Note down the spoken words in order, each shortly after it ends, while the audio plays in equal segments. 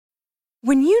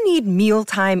When you need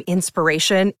mealtime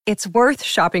inspiration, it's worth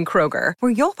shopping Kroger,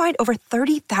 where you'll find over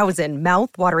 30,000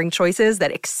 mouth-watering choices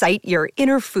that excite your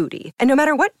inner foodie. And no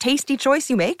matter what tasty choice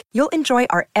you make, you'll enjoy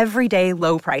our everyday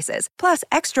low prices, plus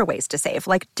extra ways to save,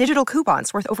 like digital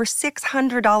coupons worth over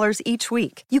 $600 each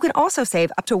week. You can also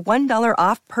save up to $1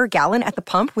 off per gallon at the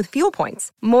pump with fuel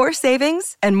points. More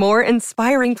savings and more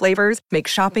inspiring flavors make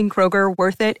shopping Kroger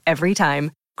worth it every time.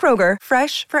 Kroger,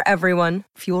 fresh for everyone.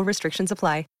 Fuel restrictions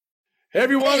apply. Hey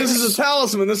everyone, this is the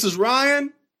Talisman. This is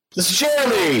Ryan. This is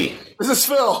Jeremy. This is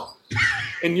Phil.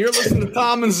 And you're listening to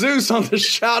Tom and Zeus on the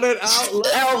Shout It Out Loud.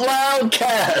 Out Loud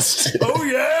cast. Oh,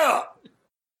 yeah.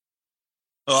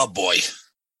 Oh, boy.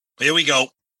 Here we go.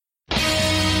 This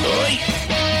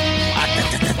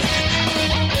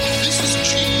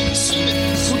is Gene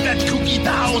Simmons. Put that cookie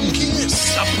down.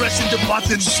 Kiss. Stop pressing the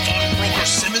button. Stockbroker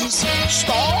Simmons.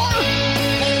 Star?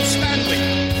 Paul Stanley.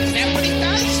 Is that what he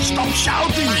does? Stop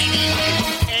shouting. My name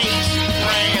is Ace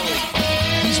Frehley.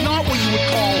 He's not what you would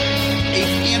call a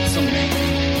handsome man.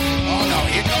 Oh, no.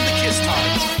 Here come the kiss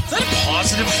times. Is that a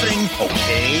positive thing?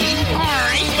 Okay. All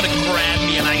right. I'm going to grab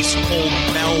me an ice cold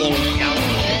mellow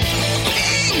yellow.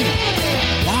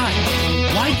 Why?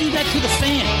 Why do that to the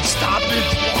fan? Stop it.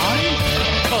 Why?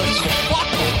 Because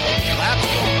fuck them. That's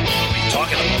what are you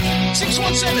talking about?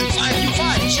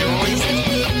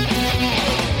 617-525-0850.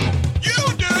 You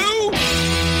do?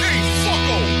 Hey,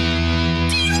 fucko.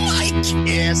 Do you like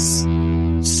Kiss?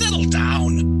 Settle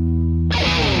down.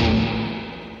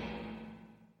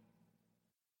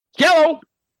 Hello.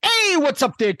 Hey, what's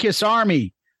up there, Kiss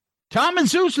Army? Tom and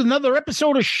Zeus with another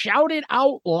episode of Shout It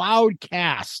Out Loud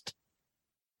Cast.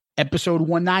 Episode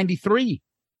 193.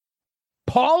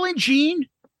 Paul and Gene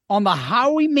on the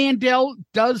Howie Mandel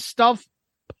Does Stuff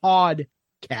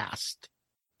podcast.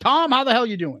 Tom, how the hell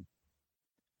you doing?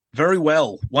 Very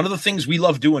well. One of the things we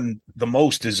love doing the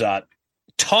most is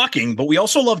talking, but we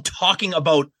also love talking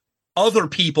about other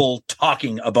people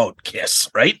talking about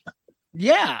Kiss, right?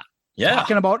 Yeah.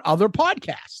 Talking about other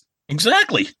podcasts.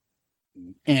 Exactly.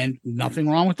 And nothing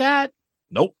wrong with that.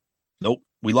 Nope.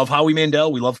 We love Howie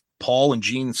Mandel. We love Paul and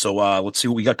Gene. So let's see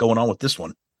what we got going on with this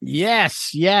one.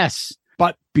 Yes.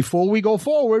 But before we go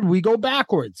forward, we go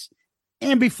backwards.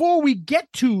 And before we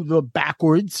get to the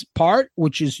backwards part,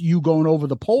 which is you going over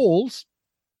the polls,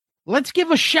 let's give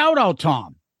a shout out,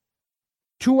 Tom,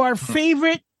 to our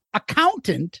favorite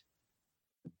accountant,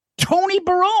 Tony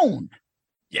Barone.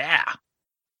 Yeah.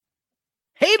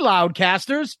 Hey,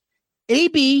 Loudcasters.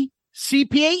 AB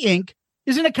CPA Inc.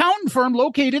 is an accountant firm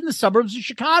located in the suburbs of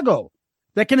Chicago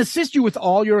that can assist you with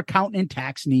all your accounting and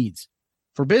tax needs.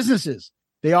 For businesses,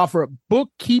 they offer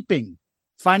bookkeeping,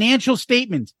 financial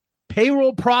statements,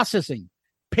 payroll processing,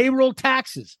 payroll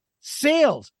taxes,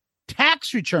 sales,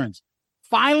 tax returns,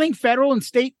 filing federal and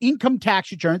state income tax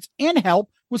returns, and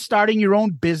help with starting your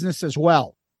own business as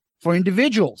well. For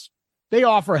individuals, they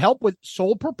offer help with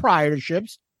sole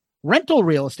proprietorships, rental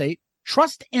real estate,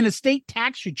 trust and estate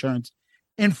tax returns,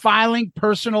 and filing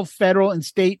personal, federal, and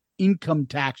state income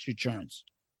tax returns.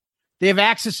 They have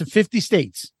access to 50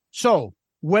 states. So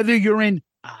whether you're in,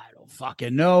 I don't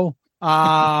fucking know,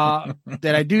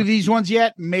 did I do these ones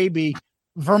yet? Maybe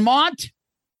Vermont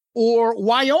or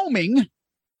Wyoming.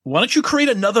 Why don't you create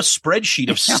another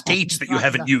spreadsheet of states that you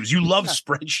haven't used? You love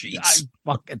spreadsheets. I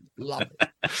fucking love it.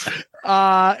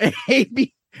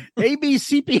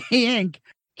 ABCPA Inc.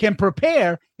 can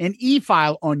prepare an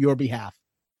e-file on your behalf.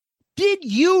 Did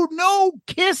you know,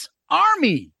 Kiss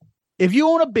Army? If you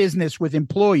own a business with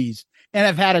employees and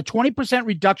have had a 20%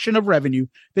 reduction of revenue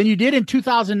than you did in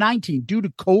 2019 due to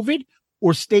COVID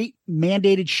or state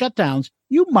mandated shutdowns,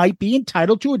 you might be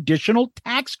entitled to additional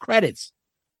tax credits.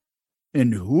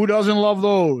 And who doesn't love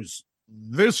those?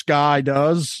 This guy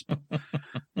does.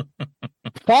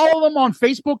 Follow them on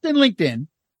Facebook and LinkedIn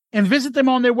and visit them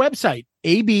on their website,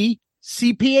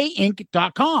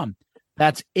 abcpainc.com.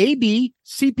 That's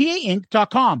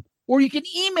abcpainc.com. Or you can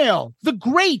email the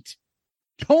great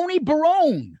Tony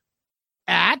Barone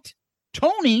at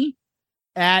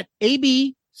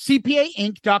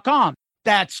tony@abcpainc.com.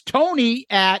 That's Tony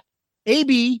at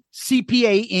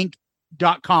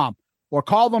abcpainc.com. Or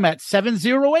call them at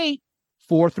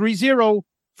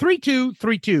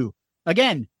 708-430-3232.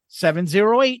 Again,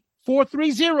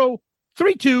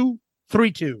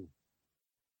 708-430-3232.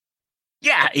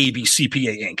 Yeah,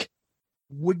 ABCPA Inc.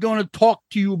 We're going to talk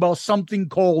to you about something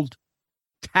called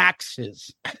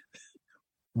taxes.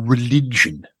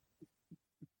 Religion.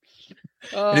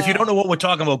 And if you don't know what we're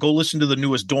talking about, go listen to the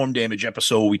newest Dorm Damage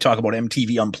episode where we talk about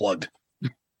MTV Unplugged.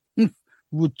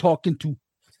 We're talking to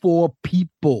 4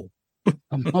 people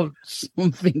about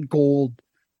something called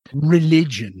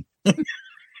religion.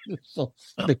 So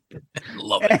stupid.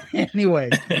 Love it. Anyway,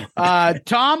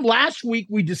 Tom, last week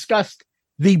we discussed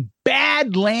the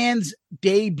Badlands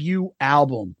debut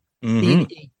album, a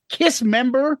Kiss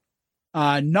member,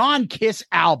 non-Kiss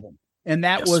album. And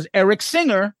that was Eric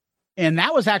Singer. And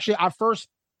that was actually our first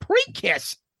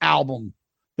pre-Kiss album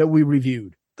that we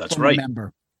reviewed. That's right.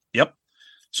 Remember. Yep.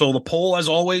 So the poll, as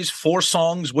always, 4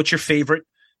 songs. What's your favorite?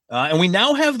 And we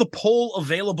now have the poll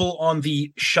available on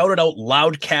the Shout It Out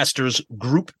Loudcasters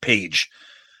group page.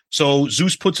 So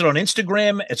Zeus puts it on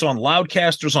Instagram. It's on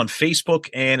Loudcasters on Facebook,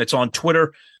 and it's on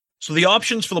Twitter. So the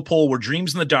options for the poll were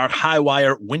Dreams in the Dark,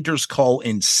 Highwire, Winter's Call,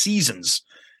 and Seasons.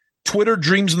 Twitter,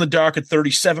 Dreams in the Dark at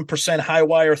 37%,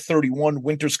 Highwire 31%,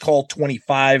 Winter's Call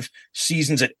 25%,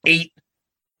 Seasons at 8%.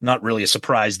 Not really a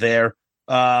surprise there.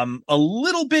 A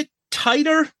little bit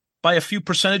tighter by a few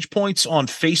percentage points on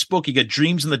Facebook. You get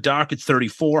Dreams in the Dark at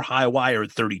 34%, Highwire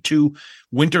at 32%,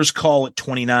 Winter's Call at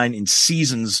 29%, and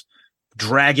Seasons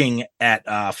dragging at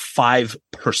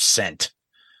 5%.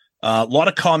 A lot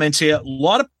of comments here. A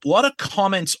lot of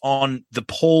comments on the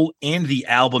poll and the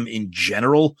album in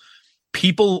general.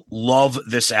 People love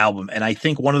this album, and I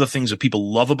think one of the things that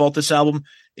people love about this album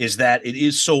is that it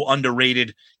is so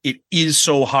underrated. It is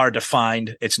so hard to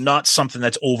find. It's not something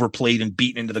that's overplayed and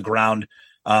beaten into the ground.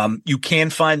 You can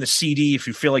find the CD if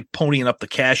you feel like ponying up the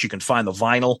cash. You can find the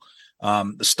vinyl.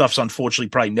 The stuff's unfortunately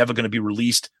probably never going to be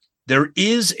released. There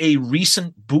is a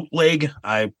recent bootleg.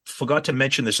 I forgot to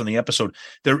mention this on the episode.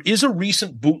 There is a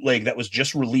recent bootleg that was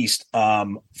just released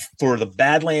for the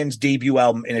Badlands debut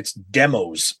album, and it's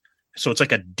demos. So it's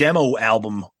like a demo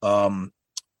album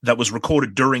that was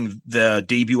recorded during the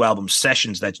debut album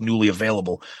sessions that's newly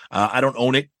available. I don't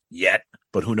own it yet,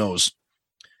 but who knows?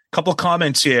 Couple of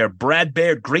comments here. Brad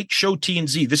Baird, great show,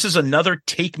 TNZ. This is another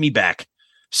Take Me Back.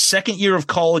 Second year of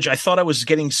college, I thought I was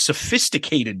getting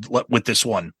sophisticated with this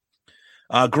one.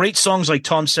 Great songs, like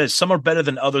Tom says. Some are better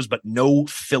than others, but no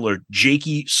filler.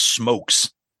 Jakey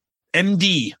smokes.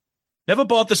 MD, never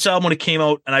bought this album when it came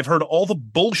out, and I've heard all the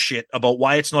bullshit about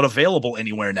why it's not available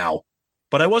anywhere now.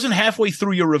 But I wasn't halfway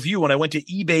through your review when I went to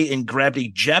eBay and grabbed a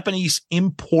Japanese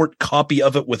import copy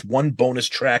of it with one bonus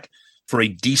track for a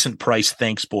decent price.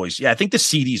 Thanks, boys. Yeah, I think the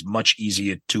CD is much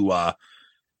easier to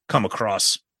come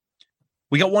across.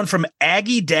 We got one from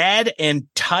Aggie Dad and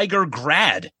Tiger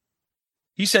Grad.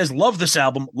 He says, love this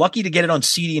album. Lucky to get it on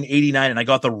CD in 89, and I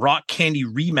got the Rock Candy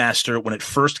remaster when it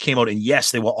first came out, and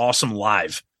yes, they were awesome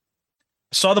live.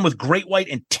 Saw them with Great White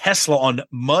and Tesla on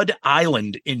Mud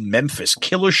Island in Memphis.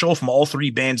 Killer show from all 3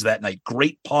 bands that night.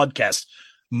 Great podcast.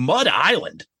 Mud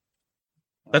Island.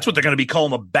 That's what they're going to be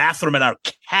calling the bathroom in our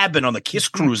cabin on the Kiss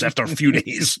cruise after a few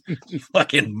days.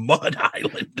 Fucking Mud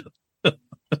Island.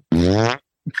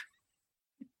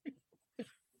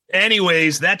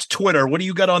 Anyways, that's Twitter. What do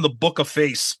you got on the Book of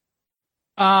Face?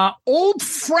 Old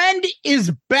friend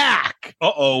is back.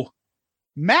 Uh-oh.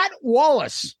 Matt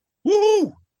Wallace.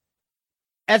 Woo!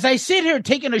 As I sit here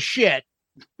taking a shit,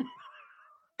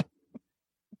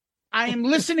 I am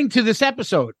listening to this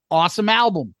episode. Awesome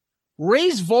album.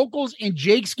 Ray's vocals and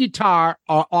Jake's guitar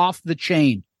are off the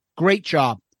chain. Great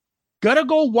job. Gotta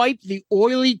go wipe the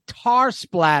oily tar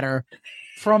splatter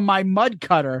from my mud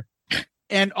cutter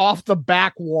and off the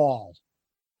back wall.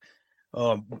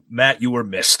 Matt, you were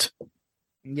missed.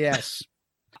 Yes.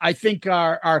 I think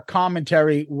our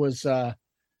commentary was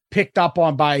picked up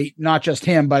on by not just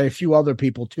him, but a few other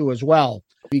people too as well.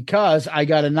 Because I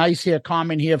got a nice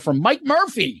comment here from Mike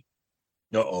Murphy.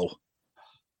 Uh-oh.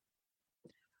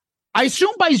 I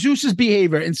assume by Zeus's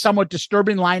behavior and somewhat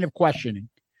disturbing line of questioning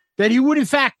that he would in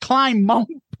fact climb Mount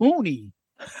Pooney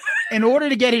in order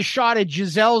to get his shot at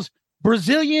Giselle's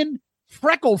Brazilian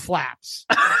freckle flaps.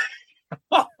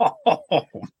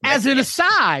 As an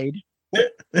aside,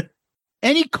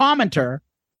 any commenter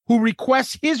who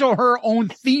requests his or her own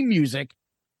theme music,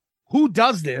 who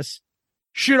does this,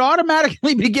 should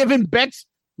automatically be given Beck's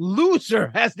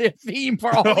Loser as their theme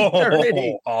for all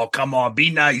eternity. Oh, come on. Be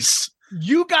nice.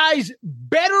 You guys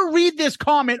better read this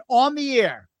comment on the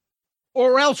air,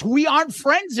 or else we aren't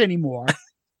friends anymore.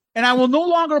 And I will no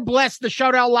longer bless the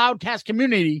Shout Out Loudcast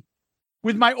community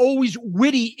with my always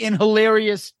witty and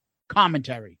hilarious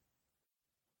commentary.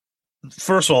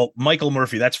 First of all, Michael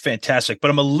Murphy, that's fantastic. But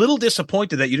I'm a little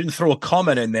disappointed that you didn't throw a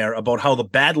comment in there about how the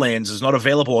Badlands is not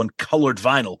available on colored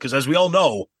vinyl. Because as we all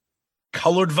know,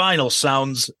 colored vinyl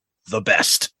sounds the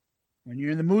best. When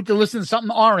you're in the mood to listen to something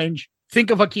orange,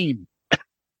 think of Hakeem.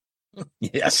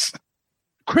 Yes.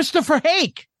 Christopher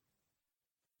Hake.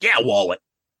 Yeah, Wallet.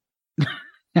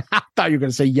 I thought you were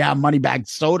going to say, yeah, Moneybag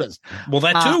Sodas. Well,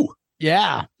 that too.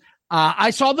 Yeah. I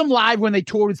saw them live when they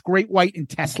toured with Great White and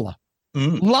Tesla.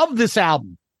 Love this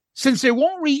album. Since they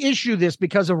won't reissue this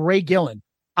because of Ray Gillen,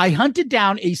 I hunted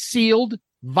down a sealed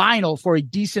vinyl for a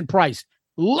decent price.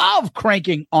 Love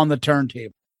cranking on the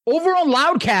turntable. Over on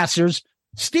Loudcasters,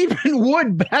 Stephen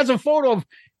Wood has a photo of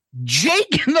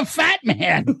Jake and the Fat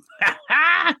Man.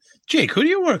 Jake, who do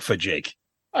you work for, Jake?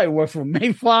 I work for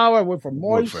Mayflower. I work for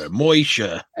Moish. Work for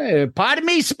Moisha. Hey, pardon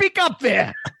me, speak up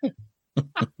there.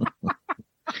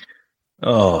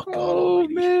 Oh,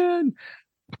 man.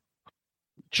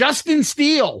 Justin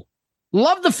Steele.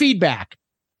 Love the feedback.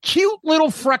 Cute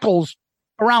little freckles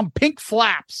around pink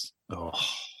flaps. Oh.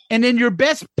 And in your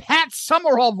best Pat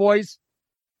Summerall voice,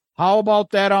 how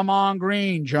about that Amon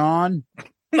Green, John?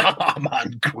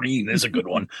 Amon Green is a good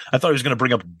one. I thought he was going to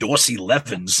bring up Dorsey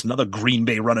Levens, another Green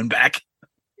Bay running back.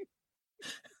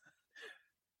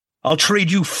 I'll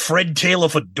trade you Fred Taylor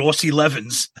for Dorsey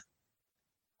Levens.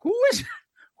 Who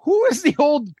is the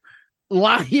old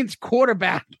Lions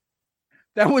quarterback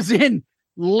that was in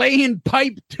Laying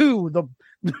Pipe 2?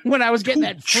 When I was getting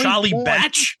that free Charlie porn.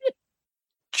 Batch?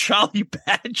 Charlie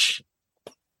Batch?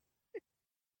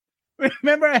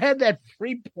 Remember I had that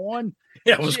free porn?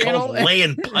 Yeah, it was called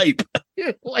Laying Pipe.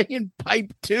 Laying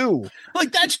Pipe 2.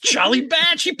 Like, that's Charlie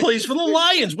Batch. He plays for the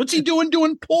Lions. What's he doing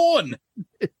porn?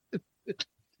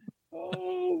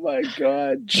 Oh, my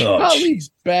God. Charlie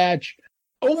Batch.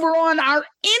 Over on our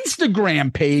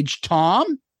Instagram page,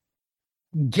 Tom,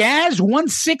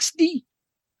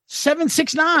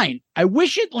 Gaz160769. I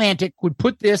wish Atlantic would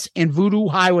put this and Voodoo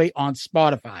Highway on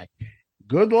Spotify.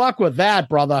 Good luck with that,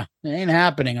 brother. It ain't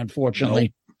happening,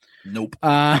 unfortunately. Nope.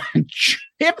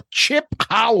 Chip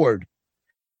Howard.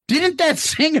 Didn't that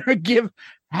singer give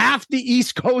half the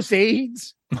East Coast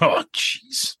AIDS? Oh,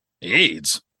 jeez.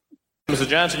 AIDS. Mr.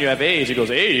 Johnson, you have AIDS. He goes,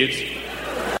 AIDS?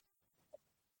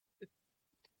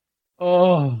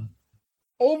 Oh.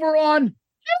 Over on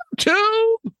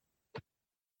YouTube.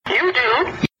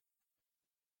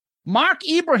 Mark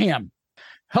Ibrahim.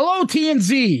 Hello,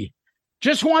 TNZ.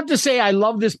 Just want to say I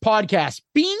love this podcast.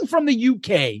 Being from the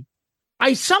UK,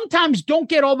 I sometimes don't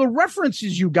get all the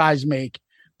references you guys make,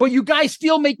 but you guys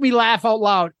still make me laugh out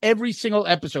loud every single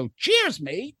episode. Cheers,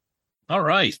 mate. All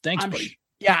right. Thanks, buddy.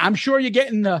 I'm sure you're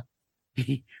getting the...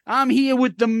 I'm here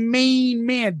with the main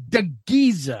man, the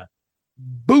geezer.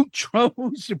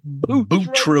 Boutros.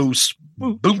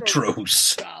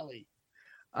 Golly.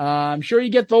 I'm sure you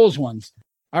get those ones.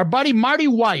 Our buddy Marty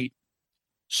White.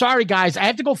 Sorry, guys. I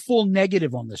have to go full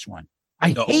negative on this one.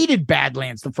 I hated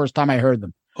Badlands the first time I heard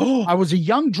them. I was a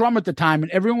young drummer at the time,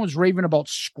 and everyone was raving about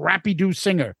Scrappy Doo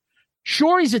Singer.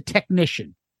 Sure, he's a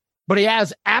technician, but he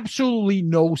has absolutely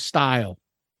no style.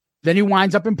 Then he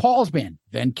winds up in Paul's band,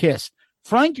 then Kiss.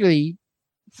 Frankly,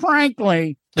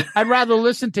 I'd rather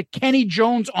listen to Kenny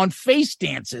Jones on Face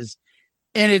Dances,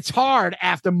 and it's hard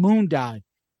after Moon died.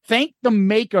 Thank the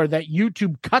maker that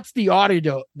YouTube cuts the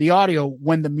audio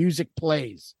when the music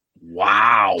plays.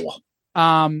 Wow.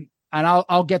 And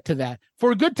I'll get to that.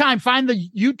 For a good time, find the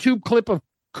YouTube clip of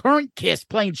current Kiss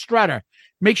playing Strutter.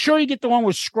 Make sure you get the one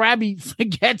where Scrappy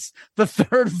forgets the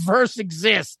third verse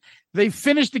exists. They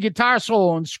finish the guitar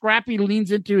solo and Scrappy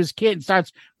leans into his kit and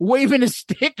starts waving his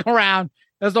stick around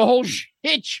as the whole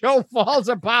shit show falls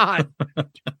apart.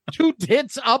 Two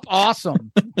tits up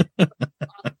awesome. But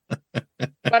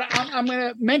I'm going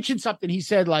to mention something. He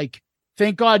said, like,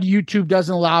 thank God YouTube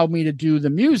doesn't allow me to do the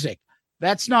music.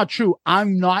 That's not true.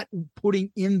 I'm not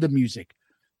putting in the music.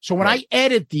 So when I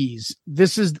edit these,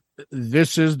 this is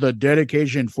the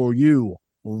dedication for you,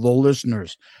 the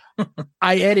listeners.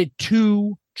 I edit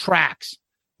 2 tracks.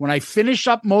 When I finish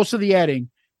up most of the editing,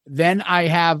 then I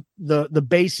have the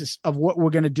basis of what we're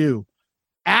going to do.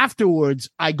 Afterwards,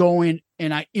 I go in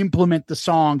and I implement the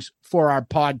songs for our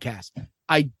podcast.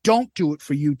 I don't do it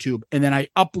for YouTube, and then I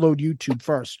upload YouTube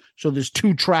first. So there's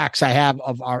 2 tracks I have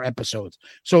of our episodes.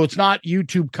 So it's not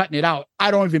YouTube cutting it out.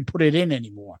 I don't even put it in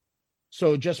anymore.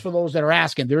 So just for those that are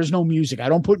asking, there is no music. I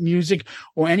don't put music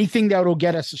or anything that will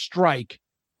get us a strike.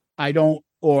 I don't,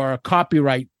 or a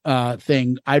copyright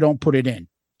thing. I don't put it in.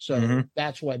 So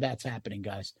that's why that's happening,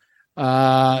 guys.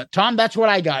 Tom, that's what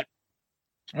I got.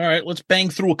 All right, let's bang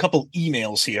through a couple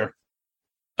emails here.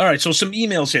 All right, so some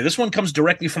emails here. This one comes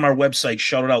directly from our website,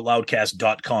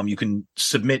 shoutitoutloudcast.com. You can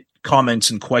submit comments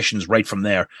and questions right from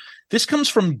there. This comes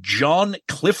from John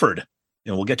Clifford.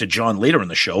 And we'll get to John later in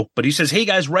the show. But he says, hey,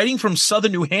 guys, writing from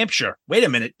Southern New Hampshire. Wait a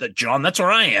minute, John, that's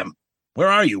where I am. Where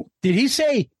are you? Did he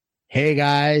say, hey,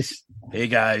 guys? Hey,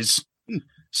 guys.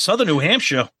 Southern New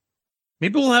Hampshire.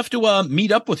 Maybe we'll have to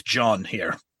meet up with John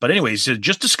here. But anyways,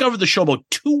 just discovered the show about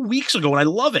 2 weeks ago, and I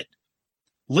love it.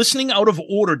 Listening out of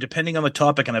order, depending on the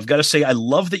topic, and I've got to say, I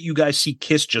love that you guys see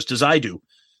Kiss just as I do.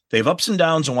 They have ups and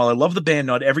downs, and while I love the band,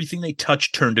 not everything they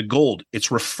touch turned to gold.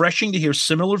 It's refreshing to hear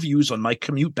similar views on my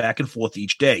commute back and forth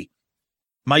each day.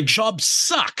 My job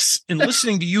sucks, and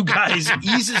listening to you guys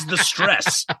eases the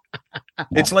stress.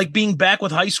 It's like being back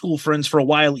with high school friends for a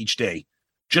while each day.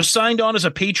 Just signed on as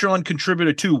a Patreon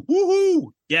contributor too.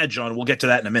 Woohoo! Yeah, John, we'll get to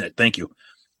that in a minute. Thank you.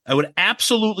 I would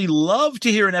absolutely love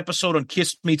to hear an episode on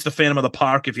Kiss Meets the Phantom of the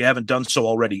Park if you haven't done so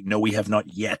already. No, we have not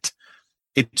yet.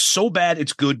 It's so bad,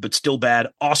 it's good, but still bad,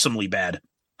 awesomely bad.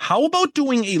 How about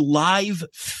doing a live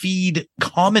feed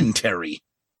commentary?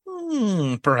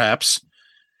 Perhaps.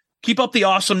 Keep up the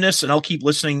awesomeness, and I'll keep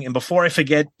listening. And before I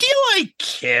forget, do you like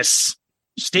Kiss?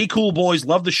 Stay cool, boys.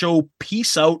 Love the show.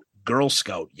 Peace out, Girl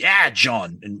Scout. Yeah,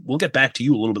 John. And we'll get back to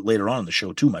you a little bit later on in the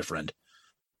show, too, my friend.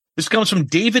 This comes from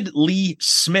David Lee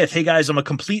Smith. Hey, guys, I'm a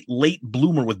complete late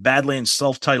bloomer with Badlands'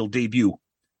 self-titled debut.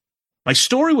 My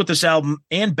story with this album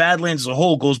and Badlands as a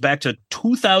whole goes back to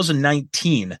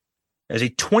 2019 as a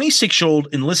 26-year-old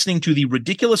in listening to the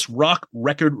Ridiculous Rock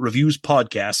Record Reviews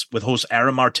podcast with host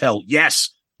Aaron Martell. Yes,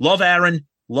 love Aaron,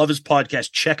 love his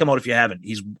podcast. Check him out if you haven't.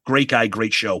 He's a great guy,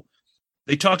 great show.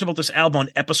 They talked about this album on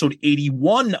episode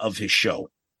 81 of his show.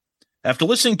 After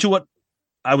listening to it,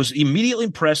 I was immediately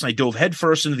impressed, and I dove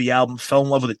headfirst into the album, fell in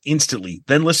love with it instantly,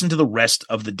 then listened to the rest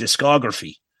of the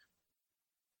discography.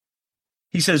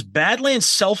 He says, Badlands'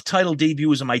 self-titled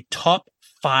debut is in my top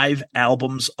 5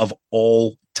 albums of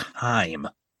all time.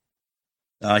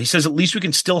 He says, at least we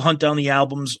can still hunt down the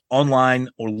albums online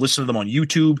or listen to them on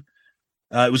YouTube.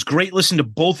 It was great listening to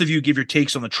both of you give your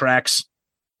takes on the tracks.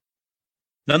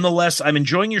 Nonetheless, I'm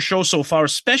enjoying your show so far,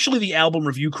 especially the album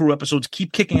review crew episodes.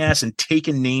 Keep kicking ass and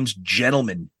taking names,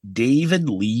 gentlemen. David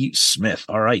Lee Smith.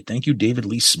 All right. Thank you, David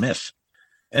Lee Smith.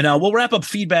 And we'll wrap up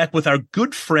feedback with our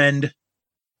good friend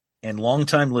and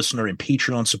longtime listener and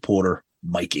Patreon supporter,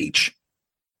 Mike H.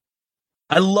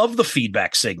 I love the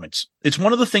feedback segments. It's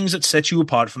one of the things that sets you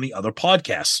apart from the other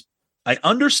podcasts. I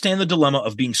understand the dilemma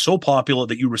of being so popular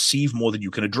that you receive more than you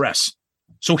can address.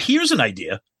 So here's an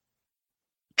idea.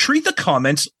 Treat the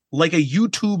comments like a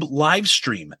YouTube live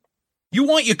stream. You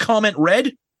want your comment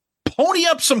read? Pony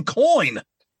up some coin.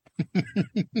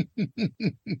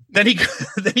 Then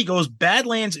he goes,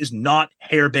 Badlands is not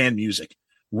hairband music.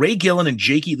 Ray Gillen and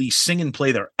Jakey Lee sing and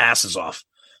play their asses off.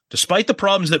 Despite the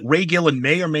problems that Ray Gillen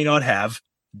may or may not have,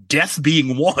 death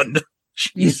being one.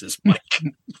 Jesus, Mike.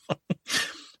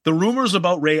 The rumors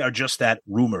about Ray are just that,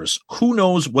 rumors. Who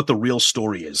knows what the real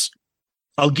story is?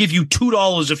 I'll give you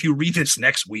 $2 if you read this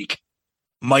next week.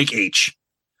 Mike H.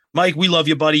 Mike, we love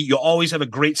you, buddy. You always have a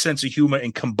great sense of humor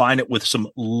and combine it with some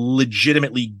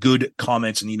legitimately good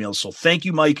comments and emails. So thank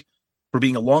you, Mike, for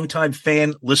being a longtime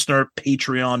fan, listener,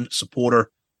 Patreon supporter,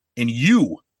 and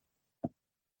you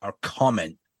are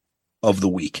comment of the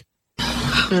week.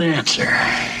 Good answer.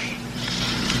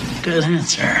 Good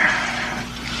answer.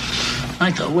 I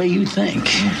like the way you think.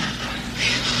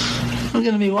 We're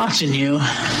going to be watching you.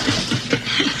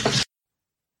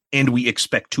 And we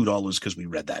expect $2 because we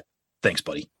read that. Thanks,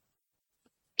 buddy.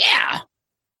 Yeah.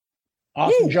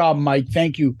 Awesome job, Mike.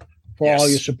 Thank you for all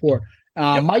your support.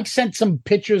 Mike sent some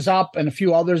pictures up, and a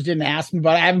few others didn't ask me,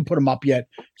 but I haven't put them up yet.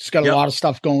 Just got a lot of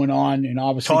stuff going on, and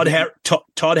obviously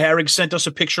Todd Harrig sent us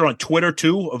a picture on Twitter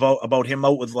too about him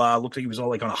out with looked like he was all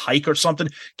like on a hike or something.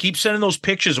 Keep sending those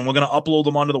pictures, and we're going to upload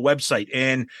them onto the website,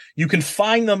 and you can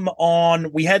find them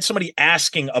on. We had somebody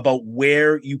asking about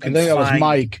where you can. I think find, that was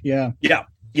Mike. Yeah.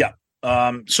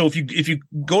 So if you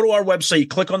go to our website,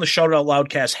 click on the Shout It Out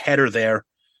Loudcast header there.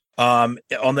 On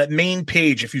that main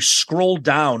page, if you scroll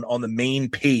down on the main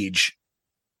page,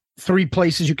 3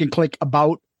 places you can click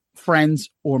about,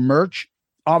 friends, or merch.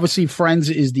 Obviously, friends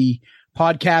is the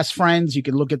podcast friends. You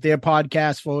can look at their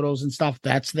podcast photos and stuff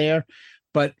that's there.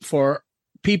 But for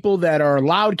people that are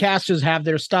Loudcasters, have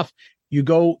their stuff, you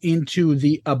go into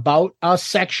the About Us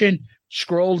section,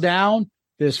 scroll down.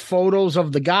 There's photos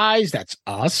of the guys. That's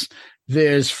us.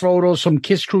 There's photos from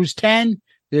Kiss Cruise 10.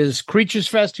 There's Creatures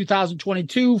Fest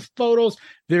 2022 photos.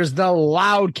 There's the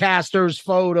Loudcasters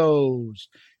photos.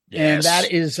 Yes. And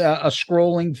that is a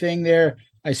scrolling thing there.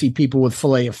 I see people with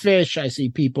fillet of fish. I see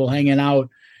people hanging out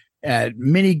at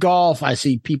mini golf. I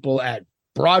see people at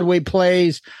Broadway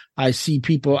plays. I see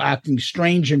people acting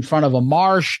strange in front of a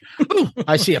marsh.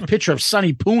 I see a picture of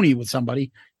Sonny Pooney with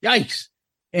somebody. Yikes.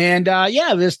 And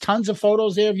there's tons of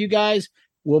photos there of you guys.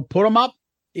 We'll put them up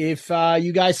if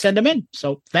you guys send them in.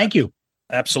 So thank you.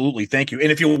 Absolutely. Thank you. And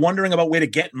if you're wondering about where to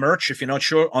get merch, if you're not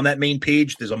sure, on that main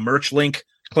page, there's a merch link.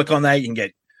 Click on that. You can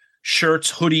get shirts,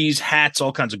 hoodies, hats,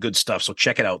 all kinds of good stuff. So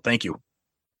check it out. Thank you.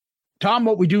 Tom,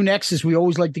 what we do next is we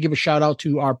always like to give a shout out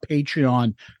to our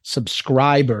Patreon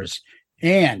subscribers.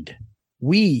 And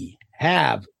we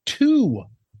have 2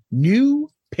 new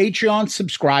Patreon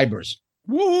subscribers.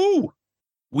 Woo!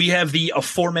 We have the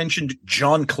aforementioned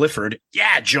John Clifford.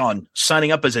 Yeah, John,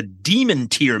 signing up as a Demon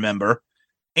tier member.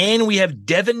 And we have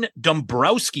Devin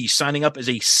Dombrowski signing up as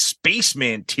a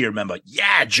Spaceman tier member.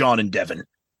 Yeah, John and Devin.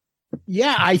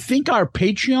 Yeah, I think our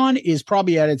Patreon is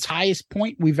probably at its highest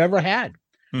point we've ever had.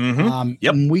 Yep.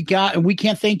 And we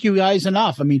can't thank you guys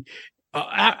enough. I mean,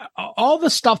 all the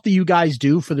stuff that you guys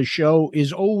do for the show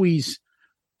is always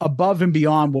above and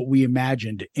beyond what we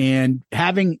imagined. And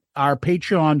having our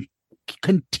Patreon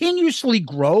continuously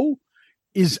grow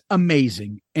is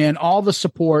amazing. And all the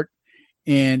support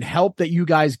and help that you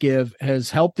guys give has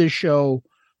helped this show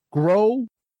grow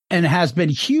and has been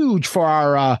huge for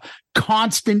our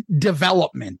constant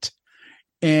development.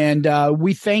 And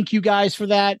we thank you guys for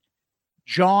that.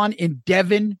 John and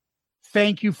Devin,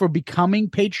 thank you for becoming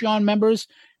Patreon members.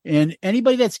 And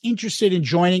anybody that's interested in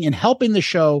joining and helping the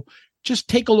show, just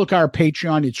take a look at our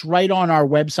Patreon. It's right on our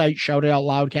website,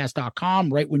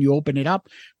 shoutitoutloudcast.com, right when you open it up,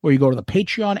 or you go to the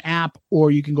Patreon app,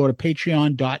 or you can go to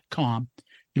patreon.com.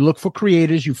 You look for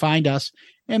creators, you find us,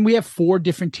 and we have 4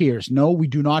 different tiers. No, we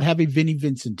do not have a Vinnie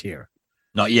Vincent tier.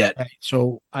 Not yet. Right?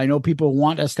 So I know people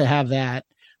want us to have that,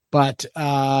 but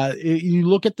you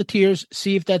look at the tiers,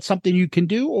 see if that's something you can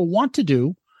do or want to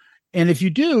do. And if you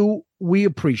do, we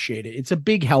appreciate it. It's a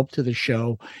big help to the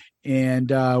show.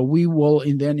 And we will,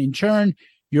 and then in turn,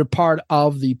 you're part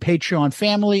of the Patreon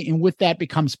family. And with that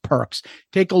becomes perks.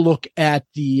 Take a look at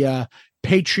the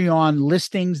Patreon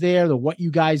listings there, the what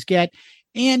you guys get.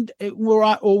 And we're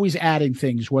always adding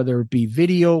things, whether it be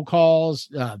video calls,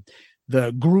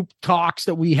 the group talks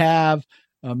that we have,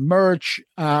 merch.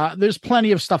 There's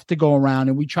plenty of stuff to go around,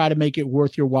 and we try to make it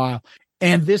worth your while.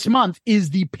 And this month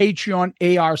is the Patreon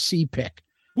ARC pick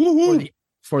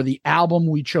for the album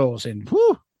we chose. And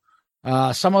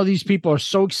some of these people are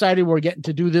so excited we're getting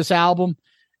to do this album,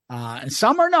 and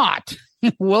some are not.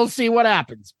 We'll see what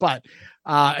happens. But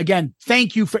again,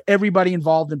 thank you for everybody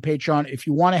involved in Patreon. If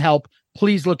you want to help,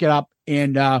 please look it up,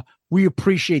 and we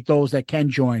appreciate those that can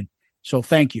join. So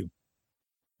thank you.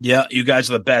 Yeah, you guys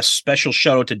are the best. Special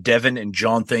shout out to Devin and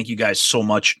John. Thank you guys so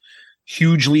much.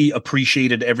 Hugely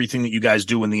appreciated everything that you guys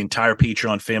do and the entire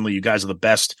Patreon family. You guys are the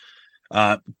best.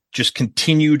 Just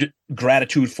continued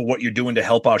gratitude for what you're doing to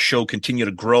help our show continue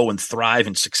to grow and thrive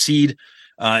and succeed.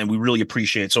 And we really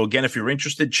appreciate it. So again, if you're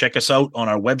interested, check us out on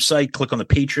our website. Click on the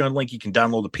Patreon link. You can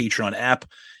download the Patreon app.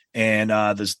 And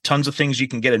there's tons of things you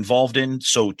can get involved in.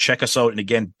 So check us out. And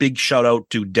again, big shout out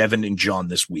to Devin and John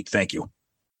this week. Thank you.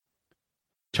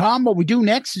 Tom, what we do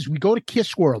next is we go to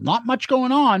Kiss World. Not much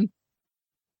going on.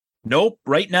 Nope.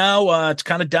 Right now, it's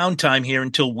kind of downtime here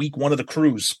until week 1 of the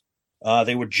cruise.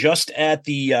 They were just at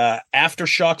the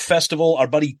Aftershock Festival. Our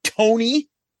buddy Tony,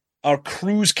 our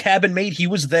cruise cabin mate, he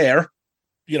was there.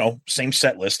 You know, same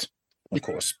set list, of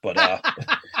course. But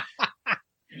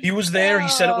he was there. He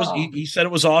said it was. He said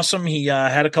it was awesome. He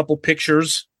had a couple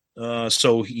pictures.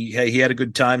 So he had a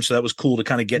good time. So that was cool to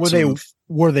kind of get.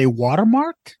 Were they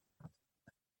watermarked?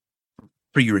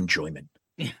 For your enjoyment.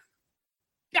 Yeah.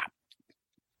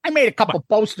 I made a couple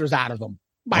posters out of them,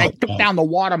 but I took down the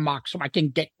watermark so I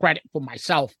can get credit for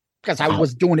myself because I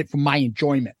was doing it for my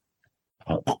enjoyment.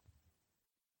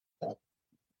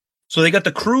 So they got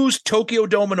the cruise, Tokyo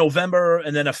Dome in November,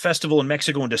 and then a festival in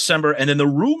Mexico in December. And then the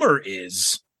rumor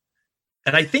is,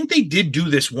 and I think they did do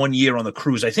this one year on the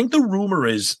cruise. I think the rumor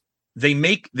is they're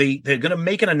going to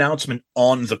make an announcement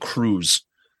on the cruise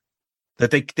that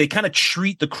they kind of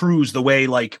treat the cruise the way,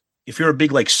 like, if you're a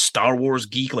big like Star Wars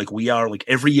geek like we are, like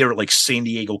every year at like San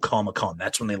Diego Comic-Con,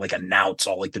 that's when they like announce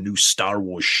all like the new Star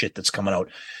Wars shit that's coming out.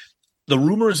 The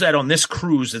rumor is that on this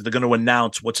cruise that they're going to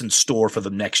announce what's in store for the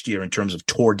next year in terms of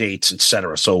tour dates,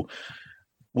 etc. So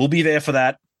we'll be there for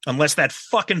that, unless that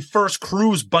fucking first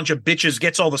cruise bunch of bitches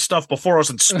gets all the stuff before us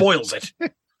and spoils it.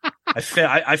 I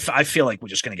feel like we're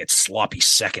just going to get sloppy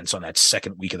seconds on that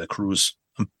second week of the cruise.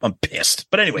 I'm pissed.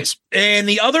 But anyways, and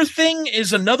the other thing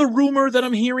is another rumor that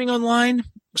I'm hearing online.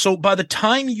 So by the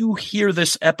time you hear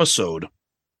this episode,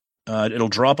 it'll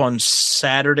drop on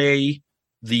Saturday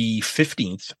the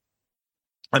 15th.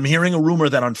 I'm hearing a rumor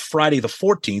that on Friday the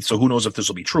 14th, so who knows if this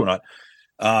will be true or not,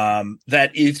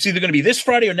 that it's either going to be this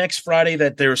Friday or next Friday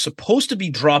that they're supposed to be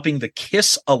dropping the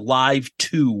Kiss Alive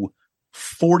 2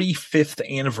 45th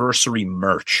anniversary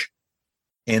merch.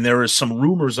 And there is some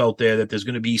rumors out there that there's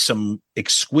going to be some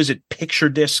exquisite picture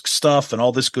disc stuff and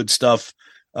all this good stuff.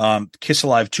 Kiss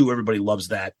Alive 2, everybody loves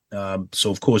that. So,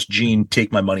 of course, Gene,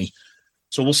 take my money.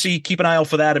 So we'll see. Keep an eye out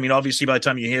for that. I mean, obviously, by the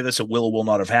time you hear this, it will or will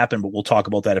not have happened, but we'll talk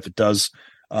about that if it does.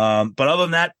 But other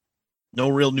than that, no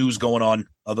real news going on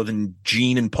other than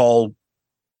Gene and Paul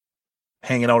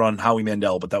hanging out on Howie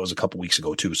Mandel, but that was a couple weeks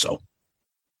ago too. So,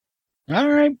 all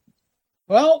right.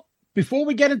 Well, before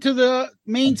we get into the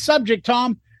main subject,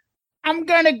 Tom, I'm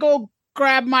gonna go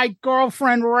grab my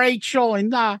girlfriend Rachel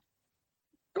and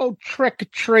go trick or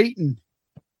treating.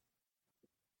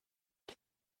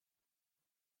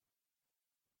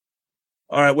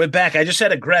 all right, we're back. I just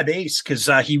had to grab Ace because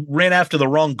he ran after the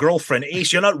wrong girlfriend.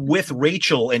 Ace, you're not with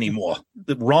Rachel anymore.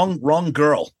 The wrong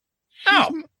girl.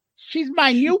 She's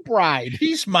my new bride.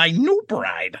 She's my new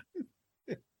bride.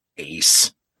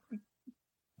 Ace.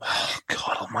 Oh,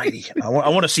 God almighty. I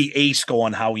want to see Ace go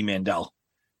on Howie Mandel.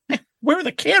 Where are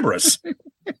the cameras?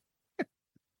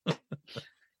 All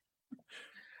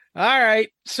right.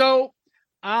 So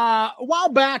a while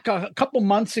back, a couple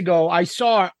months ago, I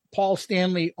saw Paul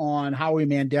Stanley on Howie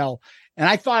Mandel, and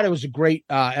I thought it was a great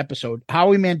episode.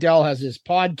 Howie Mandel has his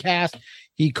podcast.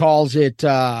 He calls it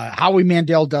Howie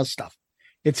Mandel Does Stuff.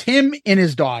 It's him and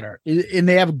his daughter, and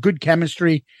they have good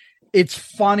chemistry. It's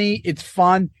funny. It's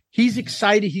fun. He's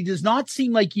excited. He does not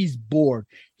seem like he's bored.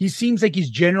 He seems like he's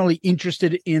generally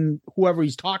interested in whoever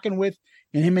he's talking with,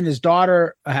 and him and his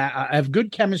daughter have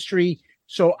good chemistry.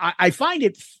 So I find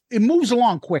it moves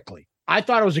along quickly. I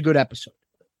thought it was a good episode.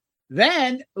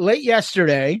 Then late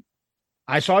yesterday,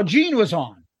 I saw Gene was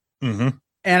on, and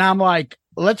I'm like,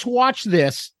 let's watch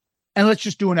this and let's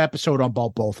just do an episode on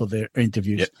both of their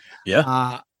interviews.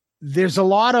 Yeah. There's a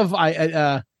lot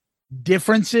of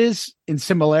differences and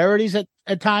similarities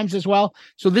at times as well.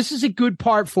 So this is a good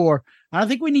part for, I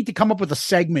think we need to come up with a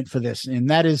segment for this. And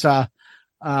that is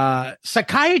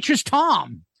Psychiatrist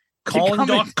Tom. Calling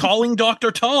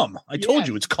Dr. Tom. I told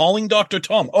you it's Calling Dr.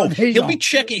 Tom. Oh, he'll be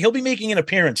checking. He'll be making an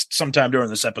appearance sometime during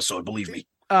this episode. Believe me.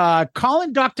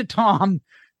 Calling Dr. Tom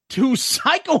to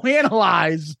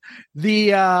psychoanalyze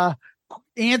the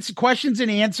questions and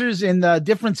answers and the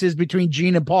differences between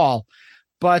Gene and Paul.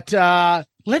 But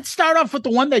let's start off with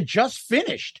the one that just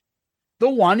finished. The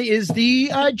one is the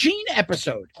Gene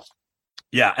episode.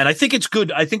 Yeah, and I think it's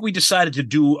good. I think we decided to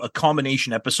do a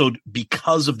combination episode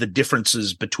because of the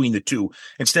differences between the two.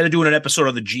 Instead of doing an episode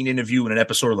of the Gene interview and an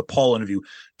episode of the Paul interview,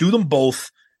 do them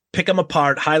both, pick them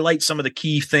apart, highlight some of the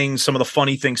key things, some of the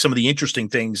funny things, some of the interesting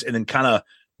things, and then kind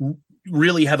of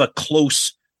really have a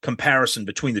close comparison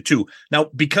between the two. Now,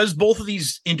 because both of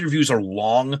these interviews are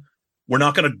long, we're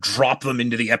not going to drop them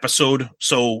into the episode.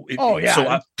 So, 2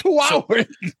 hours.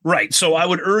 Right. So I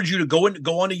would urge you to go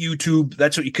onto YouTube.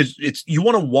 That's what, because you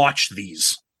want to watch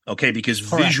these. Okay. Because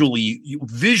visually,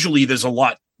 there's a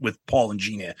lot with Paul and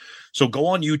Gene here. So go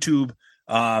on YouTube.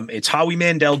 It's Howie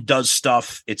Mandel Does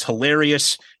Stuff. It's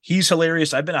hilarious. He's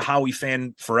hilarious. I've been a Howie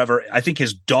fan forever. I think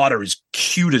his daughter is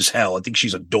cute as hell. I think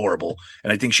she's adorable,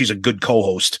 and I think she's a good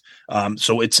co-host.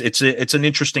 So it's an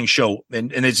interesting show,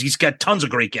 and he's got tons of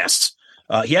great guests.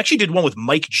 He actually did one with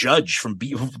Mike Judge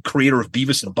creator of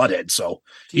Beavis and Butthead. So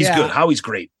he's good. Howie's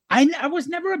great. I was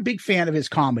never a big fan of his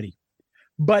comedy,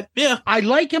 but I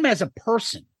like him as a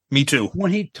person. Me too.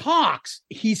 When he talks,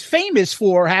 he's famous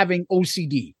for having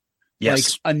OCD.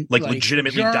 Yes, like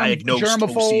legitimately diagnosed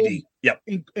OCD. Yep,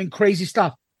 and crazy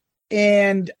stuff.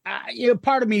 And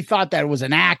part of me thought that it was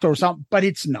an act or something, but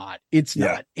it's not. It's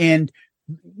not. And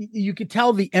you could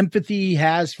tell the empathy he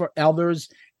has for others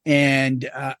and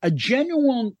a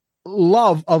genuine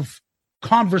love of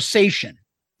conversation.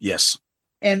 Yes,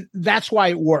 and that's why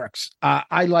it works.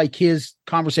 I like his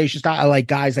conversation style. I like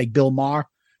guys like Bill Maher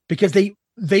because they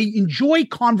enjoy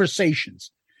conversations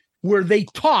where they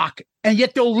talk and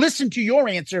yet they'll listen to your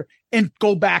answer and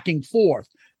go back and forth.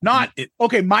 Not,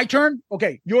 okay, my turn.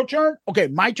 Okay, your turn. Okay,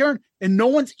 my turn. And no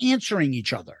one's answering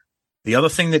each other. The other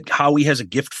thing that Howie has a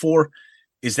gift for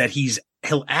is that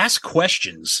he'll ask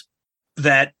questions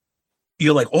that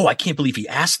you're like, oh, I can't believe he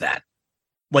asked that.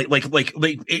 Like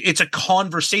it's a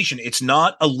conversation. It's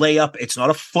not a layup. It's not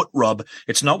a foot rub.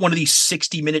 It's not one of these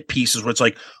 60-minute pieces where it's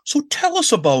like, so tell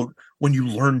us about when you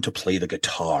learned to play the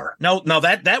guitar. Now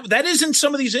that is in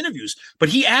some of these interviews, but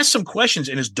he asks some questions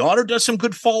and his daughter does some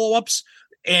good follow-ups,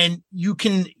 and you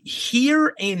can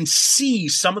hear and see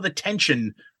some of the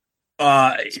tension.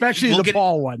 Especially the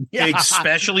Paul one. Yeah.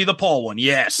 Especially the Paul one.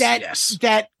 Yes.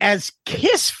 That as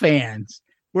Kiss fans,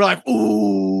 we're like,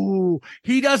 ooh,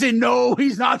 he doesn't know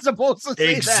he's not supposed to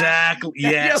say exactly.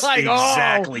 that. Yes, like,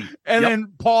 exactly. Oh. And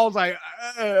then Paul's like,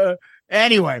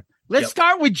 anyway, let's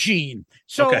start with Gene.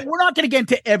 So we're not going to get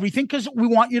into everything because we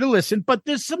want you to listen, but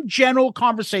there's some general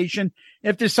conversation.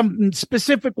 If there's something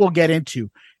specific, we'll get into.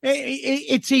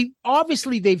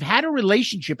 Obviously they've had a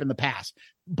relationship in the past,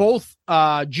 both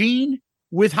Gene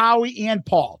with Howie and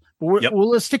Paul.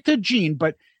 We'll stick to Gene,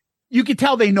 but you can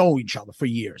tell they know each other for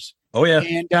years. Oh yeah.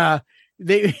 And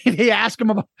they ask him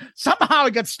about, somehow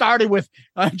it got started with,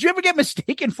 did you ever get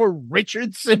mistaken for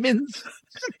Richard Simmons?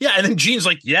 Yeah. And then Gene's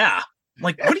like, yeah. I'm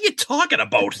like, what are you talking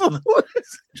about?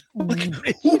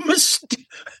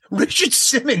 Richard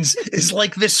Simmons is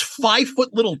like this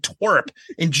 5-foot little twerp,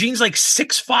 and Gene's like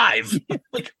 6'5",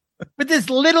 like with this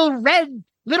little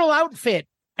outfit.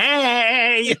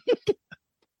 Hey,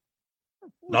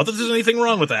 not that there's anything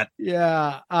wrong with that.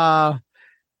 Yeah.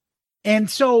 And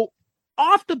so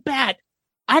off the bat,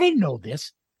 I didn't know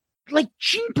this. Like,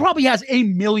 Gene probably has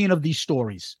 1 million of these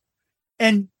stories,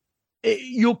 and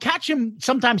you'll catch him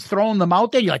sometimes throwing them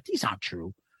out there. You're like, these aren't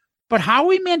true. But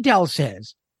Howie Mandel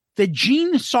says that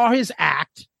Gene saw his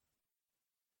act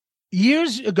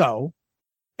years ago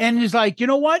and is like, you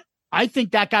know what? I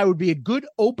think that guy would be a good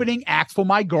opening act for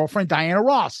my girlfriend, Diana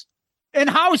Ross.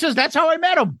 And Howie says, that's how I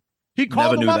met him. He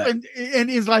called him up and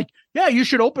he's like, yeah, you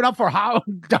should open up for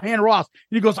Diana Ross.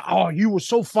 And he goes, oh, you were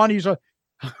so funny. So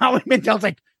Howie Mandel's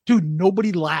like, dude,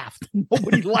 nobody laughed.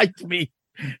 Nobody liked me.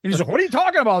 And he's like, what are you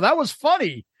talking about? That was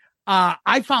funny.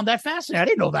 I found that fascinating. I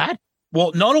didn't know that.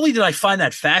 Well, not only did I find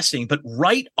that fascinating, but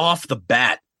right off the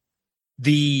bat,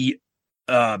 the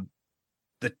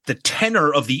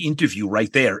tenor of the interview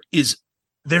right there is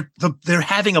they're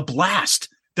having a blast.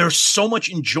 There's so much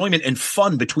enjoyment and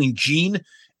fun between Gene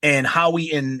and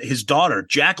Howie and his daughter,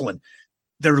 Jacqueline.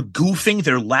 They're goofing,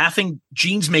 they're laughing.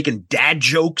 Gene's making dad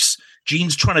jokes.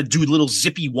 Gene's trying to do little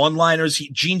zippy one-liners.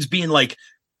 Gene's being like,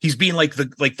 he's being like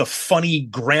the funny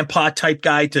grandpa type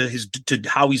guy to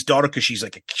Howie's daughter because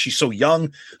she's so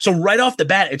young. So right off the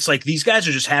bat, it's like these guys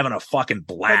are just having a fucking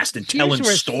blast and telling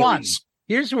stories.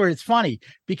 Here's where it's funny,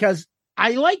 because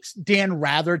I like Dan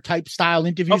Rather type style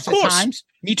interviews at times.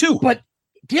 Me too. But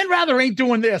Dan Rather ain't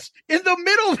doing this. In the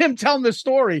middle of him telling the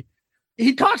story,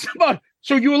 he talks about,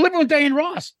 so you were living with Diane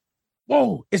Ross.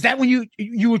 Whoa, is that when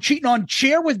you were cheating on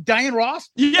Cher with Diane Ross?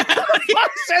 Yeah.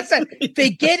 Says that. They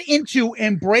get into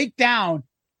and break down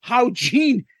how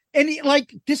Gene, and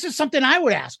this is something I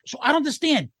would ask. So I don't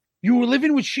understand. You were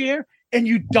living with Cher and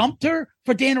you dumped her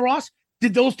for Diana Ross?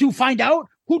 Did those two find out?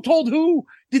 Who told who?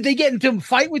 Did they get into a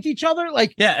fight with each other?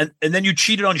 Like, yeah, and then you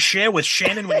cheated on Cher with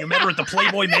Shannon when you met her at the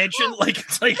Playboy Mansion. Like,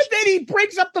 it's like, and then he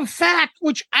brings up the fact,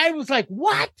 which I was like,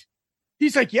 what?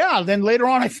 He's like, yeah. Then later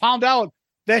on, I found out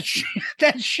that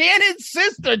Shannon's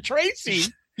sister Tracy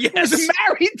was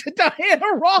married to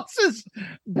Diana Ross's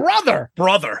brother.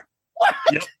 What?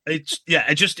 Yep. It's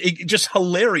just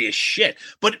hilarious shit.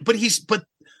 But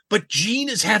Gene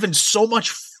is having so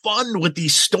much fun with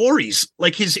these stories.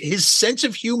 Like his sense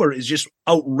of humor is just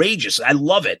outrageous. I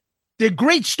love it. They're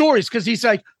great stories because he's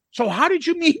like, so how did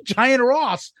you meet Diana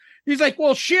Ross? He's like,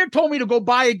 well, Cher told me to go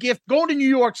buy a gift, go to New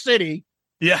York City.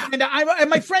 Yeah. And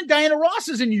my friend Diana Ross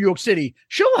is in New York City.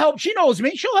 She'll help. She knows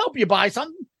me. She'll help you buy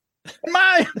something.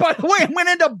 By the way, I'm going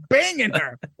to end up banging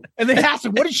her. And they ask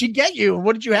him, what did she get you?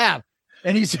 What did you have?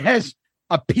 And he says,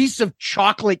 a piece of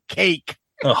chocolate cake.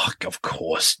 Oh, of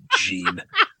course, Gene.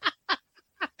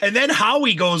 And then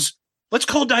Howie goes, let's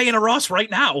call Diana Ross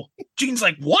right now. Gene's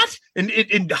like, what?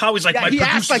 And Howie's like, he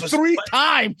asked like 3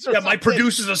 times. Yeah, my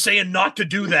producers are saying not to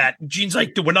do that. And Gene's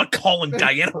like, dude, we're not calling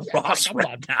Diana Ross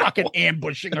right now. Fucking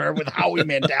ambushing her with Howie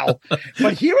Mandel.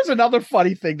 But here's another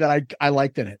funny thing that I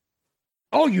liked in it.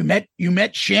 Oh, you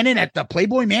met Shannon at the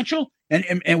Playboy Mansion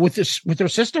and with her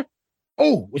sister?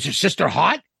 Oh, was her sister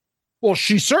hot? Well,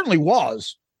 she certainly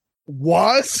was.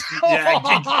 Yeah,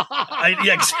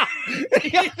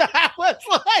 that was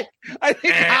like, I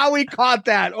think Howie caught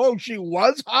that. Oh, she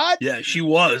was hot. Yeah, she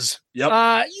was.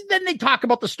 Yep. Then they talk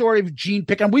about the story of Gene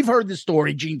picking. We've heard the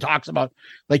story. Gene talks about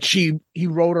like he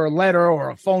wrote her a letter or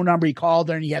a phone number. He called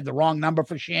her and he had the wrong number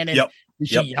for Shannon. Yep. And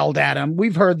she yelled at him.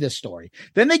 We've heard this story.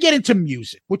 Then they get into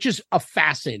music, which is a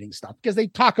fascinating stuff because they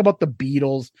talk about the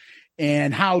Beatles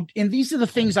and these are the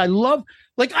things I love.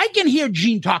 Like I can hear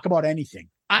Gene talk about anything.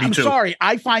 I'm sorry.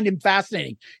 I find him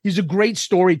fascinating. He's a great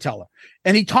storyteller.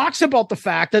 And he talks about the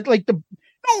fact that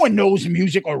no one knows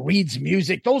music or reads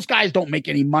music. Those guys don't make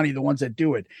any money, the ones that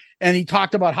do it. And he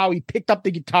talked about how he picked up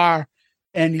the guitar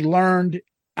and he learned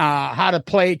how to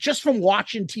play just from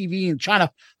watching TV and trying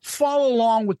to follow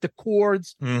along with the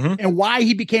chords and why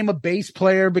he became a bass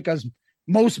player, because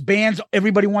most bands,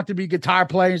 everybody wanted to be guitar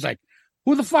players. Like,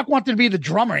 who the fuck wanted to be the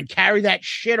drummer and carry that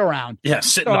shit around? Yeah,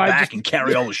 sit in the back and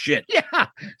carry all the shit. Yeah.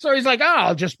 So he's like,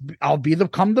 I'll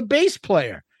become the bass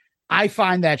player. I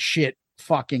find that shit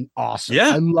fucking awesome. Yeah.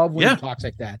 I love when he talks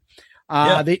like that.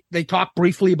 They talk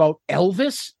briefly about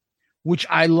Elvis, which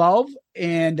I love.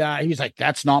 And he's like,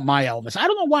 that's not my Elvis. I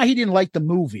don't know why he didn't like the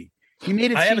movie. He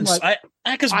made it I seem haven't. like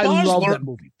Because I love that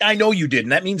movie. I know you did,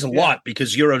 and that means a lot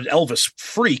because you're an Elvis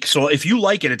freak. So if you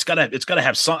like it, it's gotta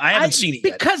have some. I haven't seen it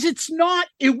yet because it's not.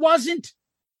 It wasn't.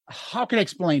 How can I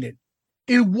explain it?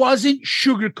 It wasn't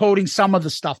sugarcoating some of the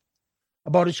stuff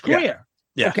about his career.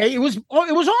 Yeah. Okay. It was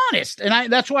honest,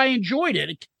 and that's why I enjoyed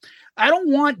it. I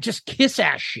don't want just kiss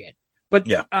ass shit. But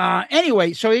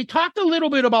anyway, so he talked a little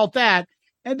bit about that,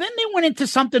 and then they went into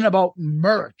something about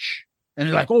merch. And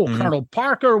they're like, Colonel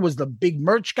Parker was the big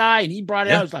merch guy, and he brought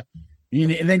it out. It's like,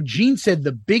 and then Gene said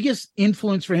the biggest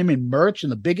influence for him in merch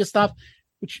and the biggest stuff,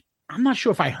 which I'm not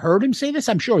sure if I heard him say this.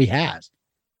 I'm sure he has.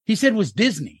 He said was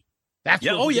Disney. That's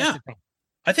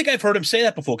I think I've heard him say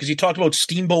that before because he talked about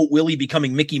Steamboat Willie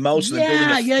becoming Mickey Mouse and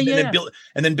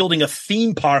then building a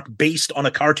theme park based on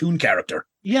a cartoon character.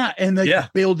 Yeah, and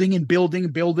building and building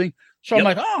and building. So I'm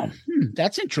like,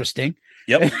 that's interesting.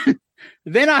 Yep.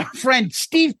 Then our friend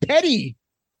Steve Petty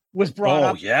was brought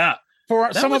up. Oh, yeah.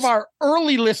 For some of our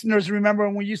early listeners, remember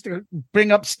when we used to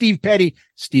bring up Steve Petty,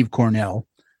 Steve Cornell.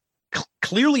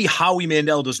 Clearly, Howie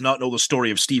Mandel does not know the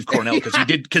story of Steve Cornell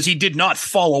because he did not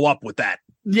follow up with that.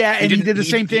 Yeah, and he did the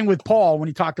same thing with Paul when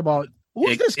he talked about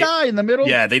who's this guy in the middle.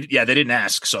 Yeah, they didn't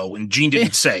ask. So, and Gene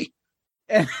didn't say.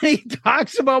 And he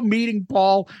talks about meeting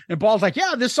Paul, and Paul's like,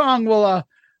 "Yeah, this song will."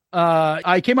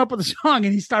 I came up with a song,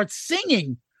 and he starts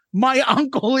singing. My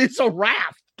uncle is a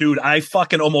raft. Dude, I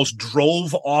fucking almost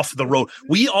drove off the road.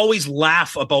 We always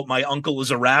laugh about my uncle is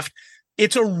a raft.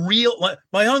 It's a real,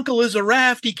 my uncle is a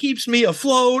raft. He keeps me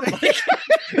afloat.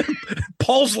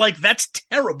 Paul's like, that's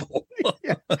terrible.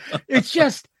 It's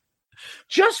just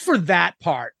for that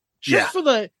part, for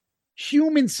the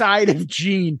human side of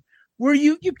Gene, where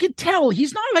you could tell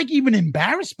he's not like even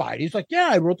embarrassed by it. He's like, yeah,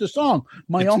 I wrote the song.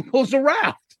 My uncle's a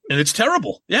raft. And it's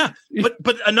terrible. Yeah.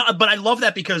 But I love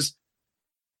that because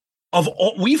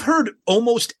we've heard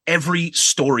almost every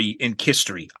story in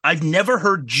history. I've never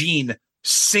heard Gene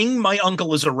sing My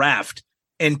Uncle is a Raft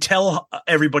and tell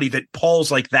everybody that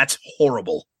Paul's like, that's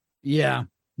horrible. Yeah.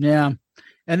 Yeah.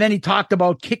 And then he talked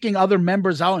about kicking other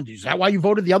members out. And is that why you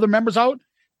voted the other members out?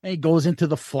 And he goes into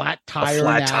the flat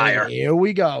tire. Here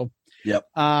we go. Yep.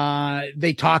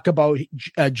 They talk about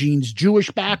Gene's Jewish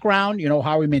background. You know,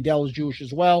 Howie Mandel is Jewish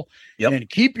as well. Yep. And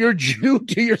keep your Jew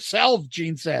to yourself,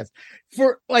 Gene says.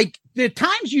 For like the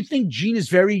times you think Gene is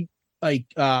very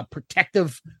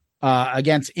protective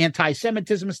against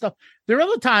anti-Semitism and stuff. There are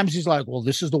other times he's like, well,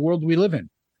 this is the world we live in.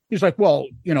 He's like, well,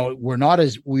 you know,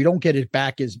 we don't get it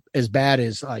back as bad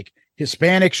as like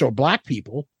Hispanics or black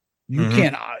people. You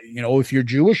can't, if you're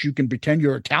Jewish, you can pretend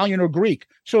you're Italian or Greek.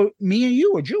 So me and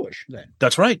you are Jewish then.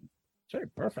 That's right. Sorry,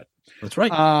 perfect. That's right.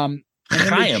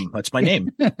 Chaim, that's my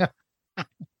name.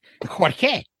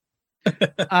 Jorge.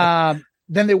 Then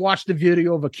they watched the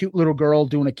video of a cute little girl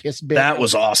doing a kiss bit. That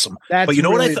was awesome. That's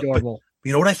really adorable.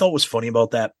 You know what I thought was funny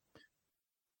about that?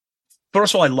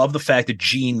 First of all, I love the fact that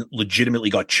Gene legitimately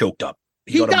got choked up.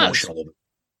 He got emotional.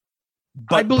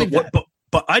 I believe that.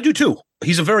 But I do too.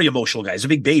 He's a very emotional guy. He's a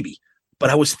big baby. But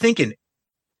I was thinking,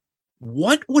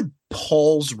 what would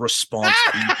Paul's response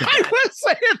be? I was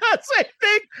saying that same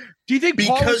thing. Do you think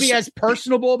Paul would be as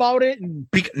personable about it?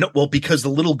 Because the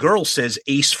little girl says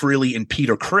Ace Frehley and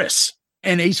Peter Criss.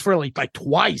 And Ace Frehley like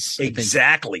twice.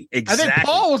 Exactly. I think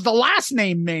Paul was the last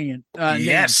name man.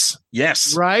 Yes.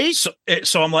 Right.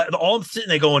 So I'm like, all I'm sitting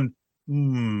there going,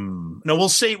 no, we'll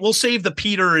save the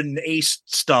Peter and Ace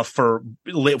stuff for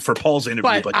Paul's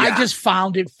interview. But I just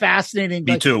found it fascinating.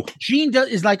 Me too. Gene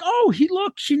is like, oh,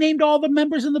 she named all the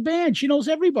members in the band. She knows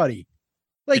everybody.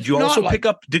 Like, did you also pick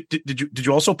up? Did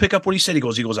you also pick up what he said? He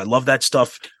goes, I love that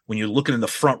stuff when you're looking in the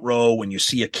front row when you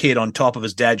see a kid on top of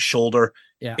his dad's shoulder,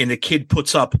 and the kid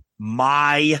puts up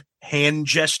my hand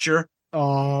gesture.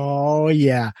 Oh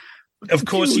yeah. Of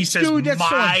course, he says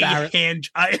my hand.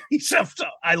 I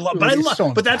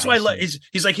love, but that's why I love.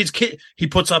 He's like his kid. He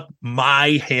puts up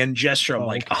my hand gesture. I'm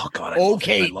like, oh god.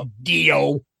 Okay,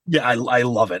 Dio. Yeah, I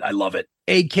love it. I love it.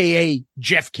 AKA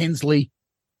Jeff Kinsley.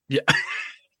 Yeah.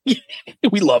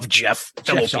 We love Jeff,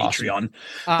 fellow Jeff's Patreon. Awesome.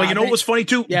 But you know what was funny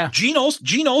too? Yeah. Gene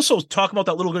also talking about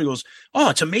that little girl. He goes,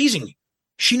 oh, it's amazing.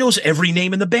 She knows every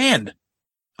name in the band.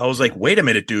 I was like, wait a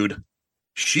minute, dude.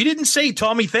 She didn't say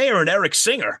Tommy Thayer and Eric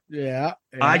Singer. Yeah.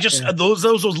 I just those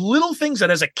little things that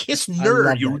as a Kiss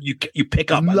nerd you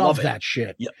pick up. I love that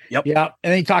shit. Yep. Yeah.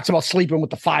 And then he talks about sleeping with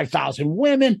the 5,000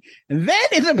 women. And then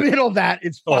in the middle of that,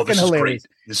 it's fucking hilarious.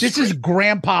 This is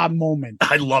grandpa moment.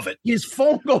 I love it. His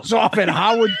phone goes off and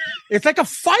Howard, it's like a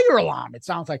fire alarm. It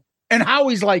sounds like, and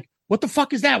Howie's like, what the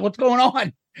fuck is that? What's going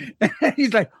on? And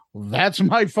he's like, well, that's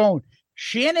my phone.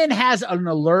 Shannon has an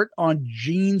alert on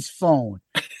Gene's phone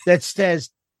that says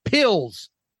pills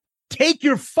take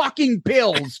your fucking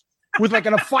pills with like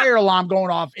a fire alarm going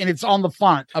off, and it's on the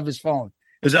front of his phone.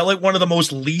 Is that like one of the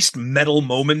most least metal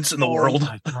moments in the world?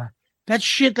 My God. That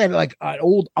shit that like an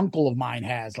old uncle of mine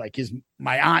has, like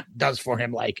my aunt does for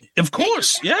him, like of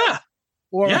course, yeah.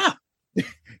 Or yeah.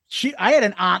 I had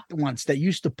an aunt once that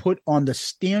used to put on the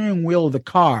steering wheel of the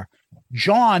car,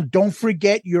 John, don't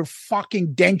forget your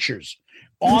fucking dentures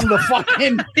on the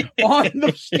fucking on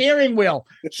the steering wheel,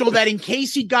 so that in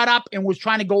case he got up and was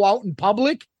trying to go out in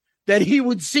public, that he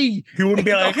would see. He wouldn't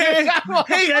be like,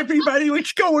 hey, everybody,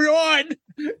 what's going on?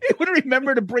 He would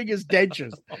remember to bring his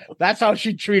dentures. That's how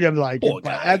she treat him. Like,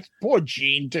 that's poor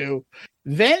Gene too.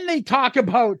 Then they talk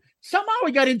about, somehow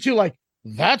we got into like,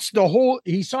 that's the whole,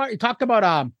 he talked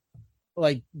about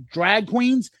like drag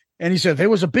queens, and he said there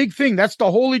was a big thing. That's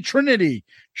the Holy Trinity: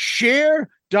 Cher,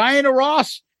 Diana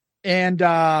Ross, and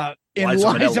Liza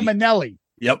Minnelli.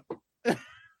 Yep.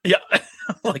 Yeah.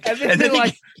 Like, and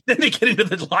then they get into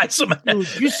the Liza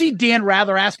Minnelli. Dude, you see Dan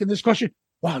Rather asking this question.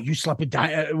 Wow, you slept with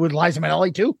Liza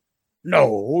Minnelli too?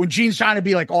 No. And Gene's trying to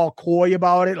be like all coy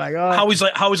about it. Like, how he's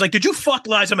like, did you fuck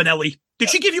Liza Minnelli? Did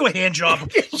she give you a hand job?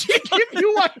 Did she give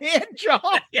you a hand job?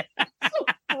 Yeah. So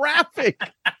graphic.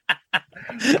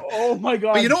 Oh my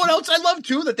God. But you know what else I love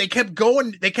too? That they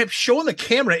kept showing the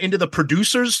camera into the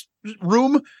producer's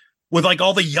room with like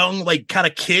all the young, like kind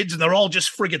of kids, and they're all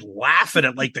just friggin' laughing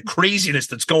at like the craziness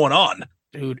that's going on.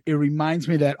 Dude, it reminds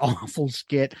me of that awful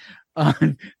skit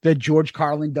that George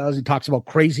Carlin does. He talks about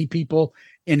crazy people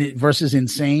versus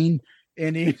insane.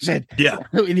 And he said, yeah,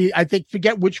 and I think,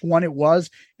 forget which one it was.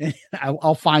 And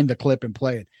I'll find the clip and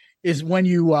play it. Is when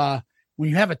you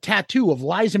have a tattoo of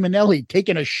Liza Minnelli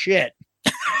taking a shit.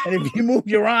 And if you move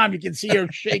your arm, you can see her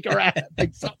shake her ass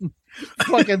like something.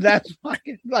 That's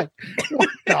fucking like, what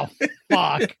the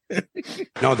fuck?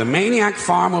 No, the Maniac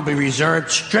Farm will be reserved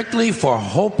strictly for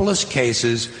hopeless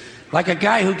cases, like a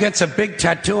guy who gets a big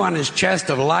tattoo on his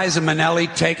chest of Liza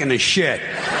Minnelli taking a shit. You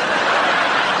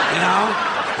know?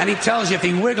 And he tells you if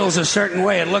he wiggles a certain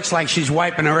way, it looks like she's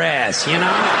wiping her ass, you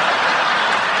know?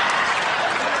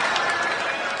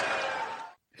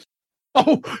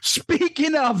 Oh,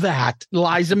 speaking of that,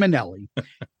 Liza Minnelli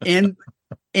and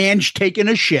Ange taking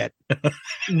a shit.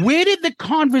 Where did the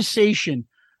conversation,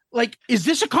 like, is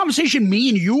this a conversation me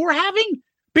and you were having?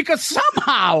 Because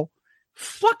somehow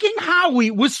fucking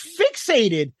Howie was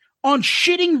fixated on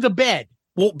shitting the bed.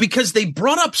 Well, because they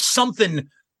brought up something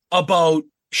about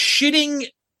shitting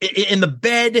in the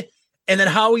bed, and then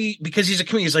Howie, because he's a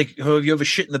comedian, he's like, oh, have you ever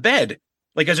shit in the bed?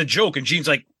 Like, as a joke. And Gene's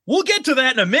like, we'll get to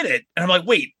that in a minute. And I'm like,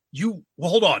 wait,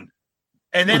 hold on.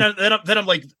 And then I'm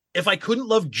like, if I couldn't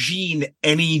love Gene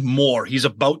anymore, he's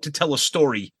about to tell a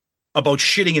story about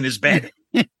shitting in his bed.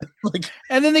 Like,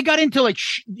 and then they got into like,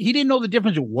 he didn't know the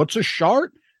difference. What's a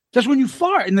shart? That's when you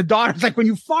fart. And the daughter's like, when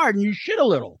you fart and you shit a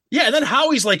little. Yeah. And then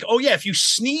Howie's like, oh yeah, if you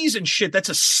sneeze and shit, that's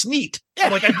a sneet. Yeah.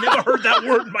 I'm like, I've never heard that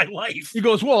word in my life. He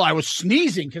goes, well, I was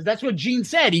sneezing because that's what Gene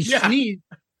said. He sneezed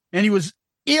and he was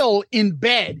ill in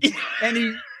bed and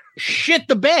he shit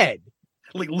the bed.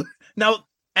 Like, now,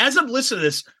 as I'm listening to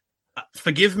this,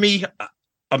 forgive me.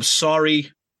 I'm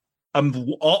sorry. As I'm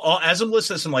listening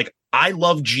to this, I'm like, I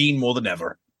love Gene more than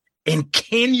ever. And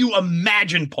can you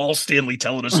imagine Paul Stanley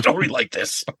telling a story like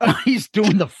this? He's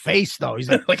doing the face, though. He's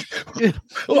like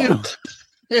oh.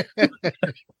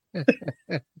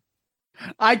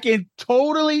 I can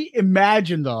totally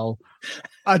imagine, though,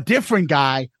 a different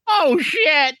guy. Oh,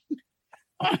 shit.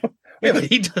 Yeah, but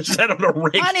he does that on a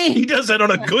rig. Honey, he does that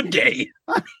on a good day.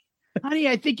 Honey,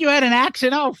 I think you had an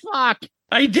accident. Oh, fuck.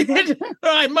 I did.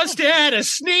 I must have had a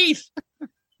sneeze.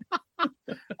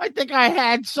 I think I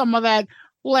had some of that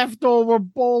leftover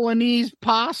bolognese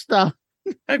pasta.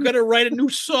 I've got to write a new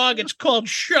song. It's called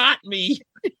Shot Me.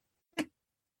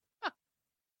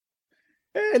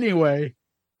 Anyway.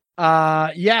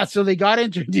 So they got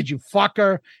into, did you fuck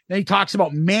her? Then he talks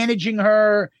about managing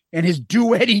her and his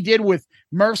duet he did with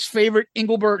Murph's favorite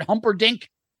Engelbert Humperdinck.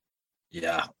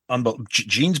 Yeah.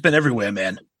 Gene's been everywhere,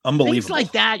 man. Unbelievable. Things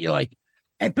like that. You're like,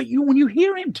 but when you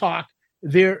hear him talk,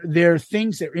 they're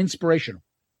things that are inspirational.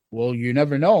 Well, you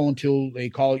never know until they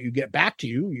call you, get back to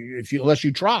you. Unless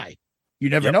you try, you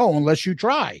never know unless you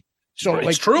try. So right,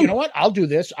 like, it's true. You know what? I'll do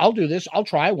this. I'll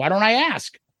try. Why don't I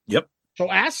ask? Yep. So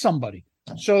ask somebody.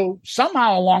 So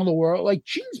somehow along the world, like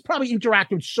Gene's probably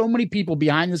interacted with so many people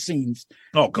behind the scenes.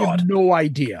 Oh God. You have no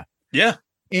idea. Yeah.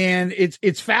 And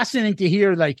it's fascinating to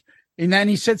hear, like, and then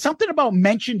he said something about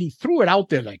he threw it out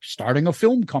there, like starting a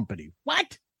film company.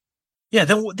 What? Yeah.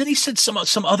 Then he said some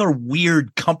other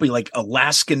weird company, like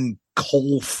Alaskan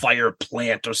coal fire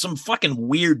plant or some fucking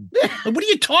weird. What are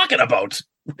you talking about?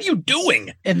 What are you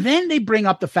doing? And then they bring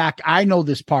up the fact, I know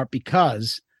this part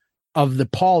because of the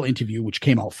Paul interview, which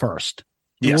came out first.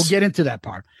 And we'll get into that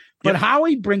part. But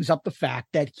Howie brings up the fact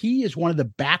that he is one of the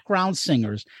background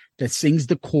singers that sings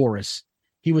the chorus.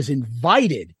 He was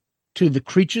invited to the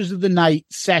Creatures of the Night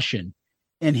session,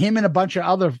 and him and a bunch of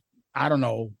other, I don't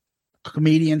know,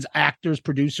 comedians, actors,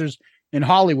 producers in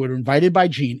Hollywood were invited by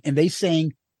Gene, and they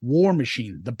sang War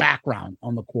Machine, the background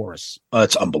on the chorus.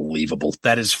 It's unbelievable.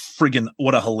 That is friggin'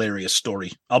 what a hilarious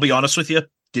story. I'll be honest with you.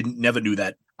 Never knew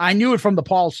that. I knew it from the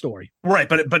Paul story. Right.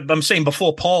 But I'm saying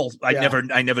before Paul, I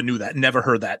never knew that. Never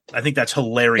heard that. I think that's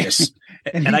hilarious.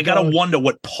 and I got to wonder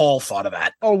what Paul thought of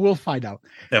that. Oh, we'll find out.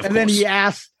 Then he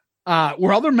asks,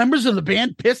 were other members of the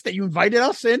band pissed that you invited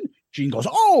us in? Gene goes,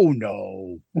 oh,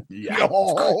 no. Yeah.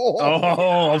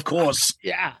 Oh, of course.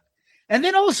 Yeah. And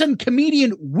then all of a sudden,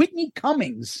 comedian Whitney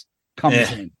Cummings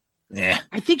comes in. Yeah.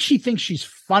 I think she thinks she's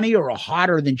funnier or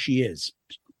hotter than she is.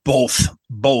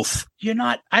 Both. You're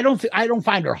not. I don't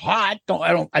find her hot.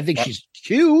 I think she's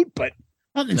cute, but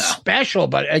nothing special.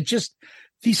 But I just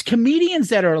these comedians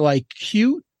that are like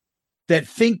cute, that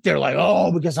think they're like,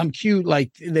 oh, because I'm cute,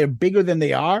 like they're bigger than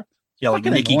they are. Yeah, like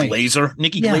Nikki Glaser.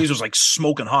 Nikki Glazer's like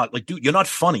smoking hot. Like, dude, you're not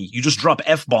funny. You just drop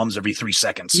F-bombs every 3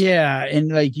 seconds. Yeah, and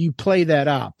like you play that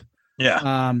up.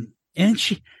 Yeah.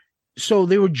 And so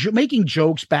they were making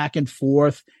jokes back and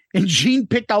forth. And Gene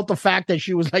picked out the fact that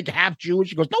she was like half Jewish.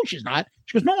 She goes, no, she's not.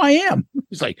 She goes, no, I am.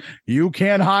 He's like, you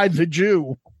can't hide the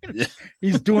Jew.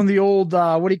 He's doing the old,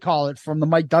 what do you call it, from the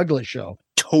Mike Douglas show?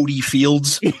 Toady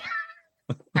Fields.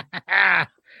 And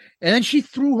then she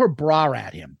threw her bra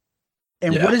at him.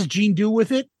 And what does Gene do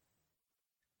with it?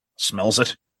 Smells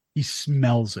it. He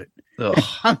smells it.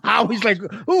 How he's like,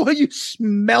 oh, are you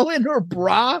smelling her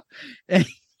bra? And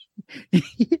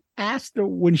he asked her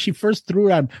when she first threw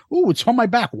it at him, oh, it's on my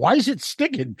back. Why is it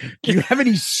sticking? Do you have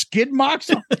any skid marks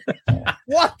on it?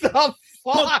 What the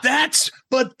fuck?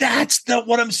 But that's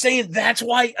what I'm saying. That's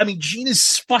why, I mean, Gene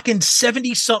is fucking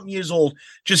 70-something years old,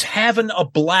 just having a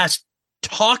blast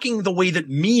talking the way that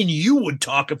me and you would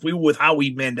talk if we were with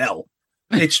Howie Mandel.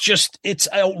 It's just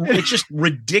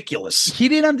ridiculous. He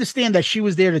didn't understand that she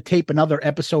was there to tape another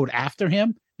episode after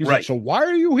him. He's like, so why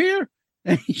are you here?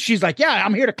 And she's like, yeah,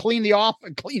 I'm here to clean the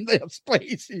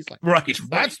place. He's like, right.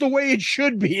 That's the way it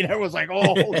should be. And I was like,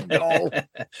 oh, no.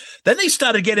 Then they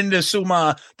started getting into some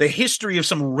the history of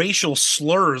some racial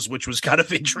slurs, which was kind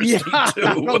of interesting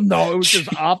too. No, it was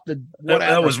just off the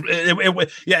whatever.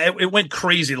 It went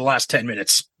crazy the last 10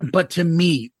 minutes. But to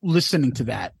me, listening to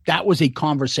that was a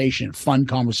fun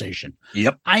conversation.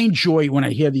 Yep. I enjoy when I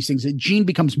hear these things. Gene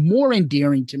becomes more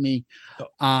endearing to me.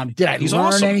 Did I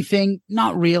learn anything?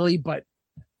 Not really, but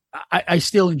I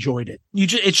still enjoyed it.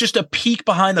 It's just a peek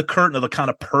behind the curtain of the kind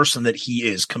of person that he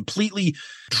is, completely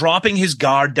dropping his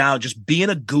guard down, just being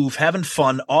a goof, having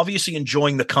fun, obviously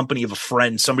enjoying the company of a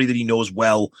friend, somebody that he knows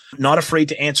well, not afraid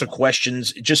to answer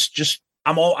questions.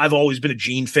 I've always been a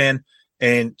Gene fan,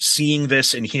 and seeing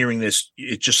this and hearing this,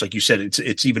 it's just like you said,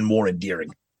 it's even more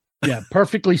endearing. Yeah,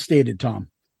 perfectly stated, Tom.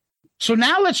 So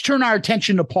now let's turn our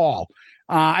attention to Paul.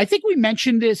 I think we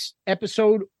mentioned this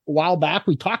episode a while back.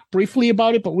 We talked briefly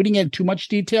about it, but we didn't get into too much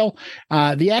detail.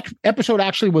 The episode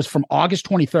actually was from August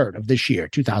 23rd of this year,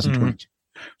 2022.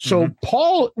 Mm-hmm. So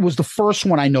Paul was the first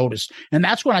one I noticed. And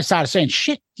that's when I started saying,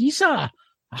 shit,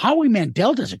 Howie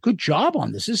Mandel does a good job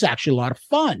on this. This is actually a lot of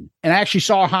fun. And I actually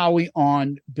saw Howie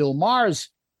on Bill Maher's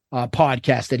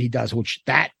podcast that he does, which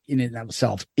that in and of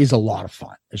itself is a lot of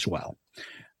fun as well.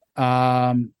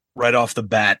 Right off the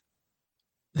bat,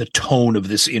 the tone of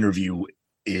this interview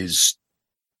is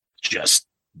just,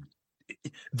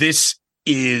 this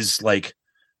is like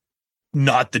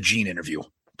not the Gene interview,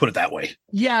 put it that way.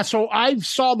 Yeah. So I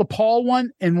saw the Paul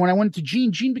one, and when I went to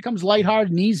Gene becomes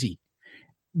lighthearted and easy.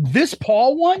 This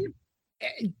Paul one,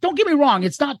 don't get me wrong,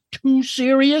 it's not too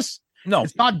serious. No,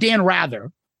 it's not Dan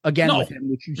Rather again with him,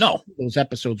 which you saw those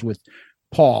episodes with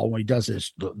Paul when he does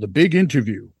this, the big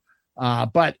interview.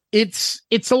 But it's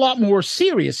a lot more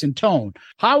serious in tone.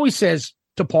 Howie says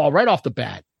to Paul right off the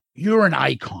bat, you're an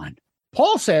icon.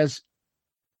 Paul says,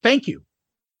 thank you.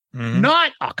 Mm-hmm.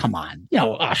 Not, oh, come on.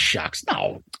 Shucks.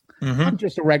 No, I'm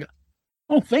just a regular.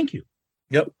 Oh, thank you.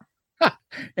 Yep.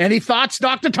 Any thoughts,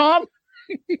 Dr. Tom?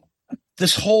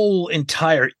 This whole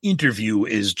entire interview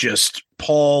is just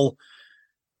Paul.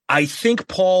 I think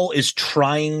Paul is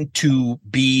trying to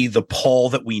be the Paul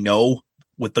that we know,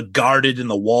 with the guarded and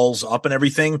the walls up and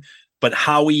everything, but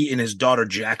Howie and his daughter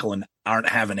Jacqueline aren't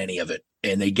having any of it,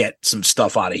 and they get some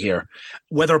stuff out of here.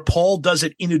 Whether Paul does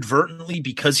it inadvertently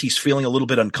because he's feeling a little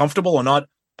bit uncomfortable or not,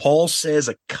 Paul says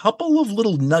a couple of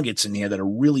little nuggets in here that are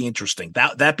really interesting,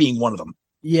 that being one of them.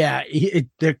 Yeah,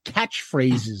 they're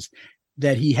catchphrases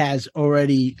that he has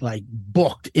already like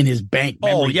booked in his bank.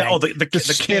 Oh yeah, bank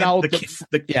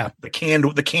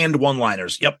the canned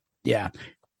one-liners. Yep. Yeah.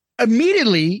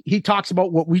 Immediately, he talks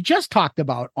about what we just talked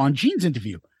about on Gene's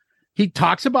interview. He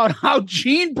talks about how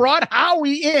Gene brought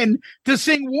Howie in to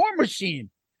sing War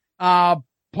Machine.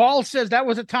 Paul says that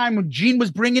was a time when Gene was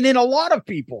bringing in a lot of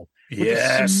people with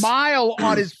a smile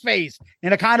on his face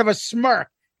and a kind of a smirk,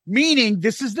 meaning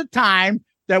this is the time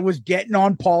that was getting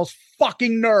on Paul's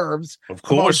fucking nerves. Of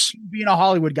course, being a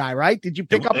Hollywood guy, right? Did you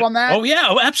pick up on that? Oh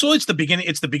yeah, absolutely. It's the beginning.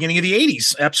 It's the beginning of the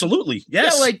 80s. Absolutely,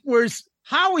 yes. Yeah, like where's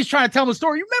Howie's trying to tell him a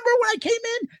story. You remember when I came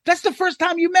in? That's the first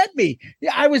time you met me.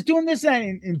 Yeah, I was doing this,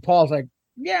 and Paul's like,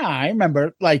 "Yeah, I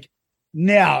remember." Like,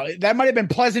 no, that might have been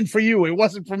pleasant for you. It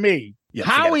wasn't for me. Yeah,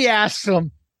 Howie asks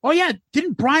him, "Oh yeah,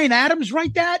 didn't Bryan Adams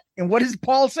write that?" And what does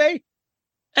Paul say?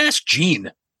 Ask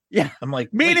Gene. Yeah, I'm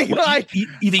like, meaning like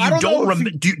either you don't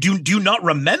remember, do you not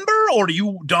remember, or do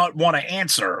you not want to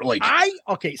answer? Like,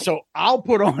 okay, so I'll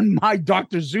put on my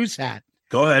Dr. Zeus hat.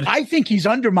 Go ahead. I think he's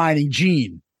undermining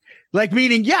Gene, like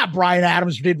meaning, yeah, Bryan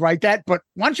Adams did write that, but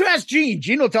why don't you ask Gene?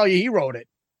 Gene will tell you he wrote it.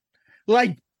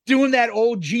 Like doing that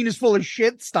old Gene is full of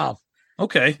shit stuff.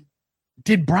 Okay,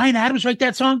 did Bryan Adams write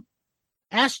that song?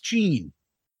 Ask Gene.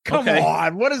 Come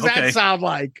on, what does that sound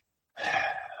like?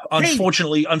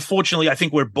 Unfortunately, I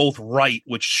think we're both right,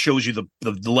 which shows you the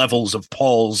levels of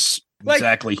Paul's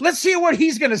exactly. Let's see what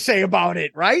he's going to say about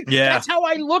it, right? Yeah, that's how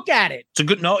I look at it. It's a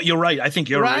good. No, you're right. I think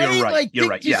you're right. You're right. Like, you're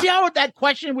right. Do you see how that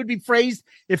question would be phrased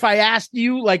if I asked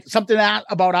you like something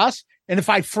about us, and if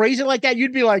I phrase it like that,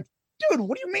 you'd be like, "Dude,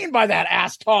 what do you mean by that?"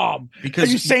 Ask Tom. Because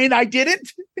are you saying I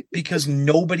didn't? Because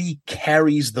nobody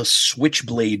carries the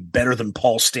switchblade better than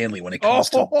Paul Stanley when it comes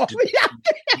to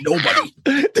nobody.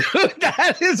 Dude,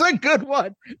 that is a good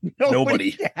one.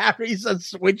 Nobody carries a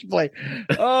switchblade.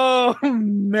 Oh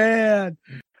man.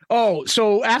 Oh,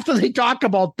 so after they talk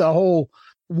about the whole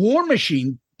War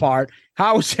Machine part,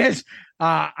 Howe says,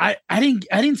 I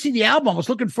didn't see the album. I was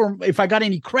looking for if I got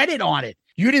any credit on it.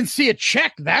 You didn't see a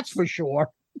check, that's for sure.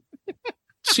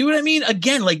 See what I mean?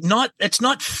 Again, like it's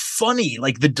not funny.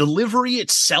 Like the delivery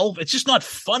itself, it's just not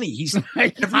funny. He's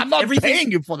I'm not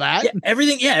paying you for that. Yeah,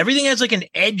 everything has like an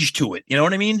edge to it. You know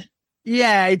what I mean?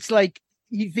 Yeah, it's like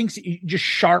he thinks just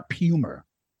sharp humor.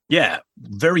 Yeah,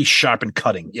 very sharp and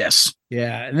cutting. Yes.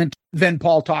 Yeah, and then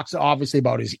Paul talks obviously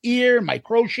about his ear,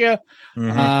 microtia,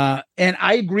 and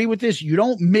I agree with this. You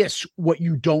don't miss what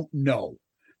you don't know.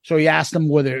 So he asked him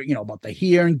whether about the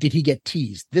hearing. Did he get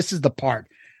teased? This is the part.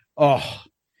 Oh,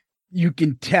 you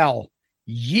can tell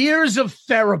years of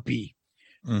therapy.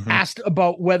 Asked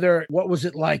about what was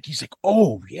it like? He's like,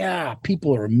 oh yeah,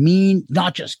 people are mean,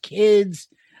 not just kids.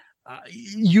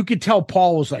 You could tell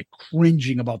Paul was like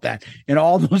cringing about that, and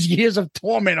all those years of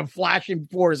torment are flashing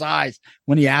before his eyes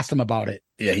when he asked him about it.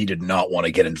 Yeah, he did not want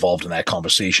to get involved in that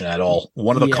conversation at all.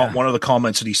 One of the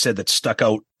comments that he said that stuck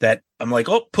out, that I'm like,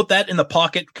 oh, put that in the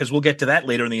pocket because we'll get to that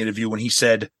later in the interview, when he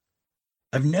said,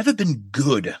 I've never been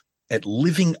good at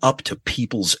living up to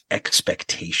people's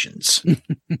expectations.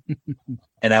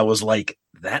 And I was like,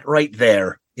 that right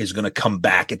there is going to come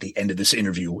back at the end of this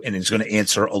interview, and it's going to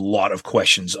answer a lot of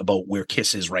questions about where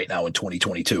Kiss is right now in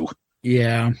 2022.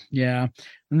 Yeah. Yeah.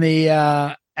 And they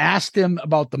asked him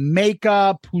about the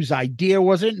makeup, whose idea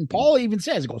was it? And Paul even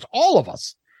says, it goes, all of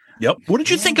us. Yep. What did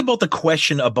you think about the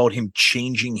question about him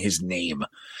changing his name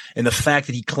and the fact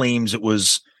that he claims it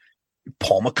was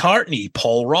Paul McCartney,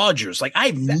 Paul Rogers? Like,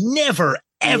 I've never,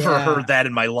 ever heard that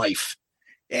in my life.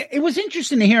 It was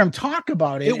interesting to hear him talk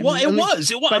about it. It was.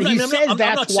 But he says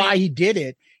that's why he did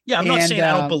it. Yeah, I'm not saying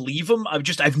I don't believe him.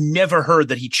 I've never heard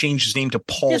that he changed his name to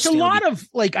Paul. There's a lot of,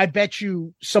 like, I bet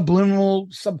you subliminal,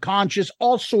 subconscious,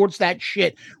 all sorts of that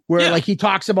shit where like he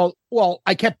talks about, well,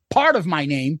 I kept part of my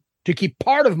name to keep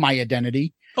part of my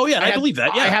identity. Oh yeah, I believe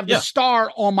that. Yeah, I have the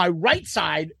star on my right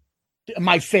side,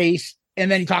 my face. And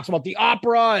then he talks about the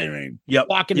opera and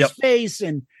walking his face,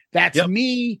 and that's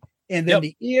me. And then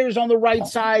the ears on the right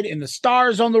side and the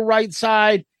stars on the right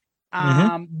side.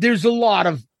 There's a lot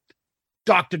of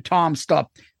Dr. Tom stuff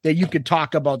that you could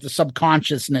talk about, the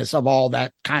subconsciousness of all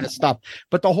that kind of stuff.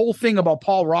 But the whole thing about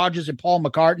Paul Rogers and Paul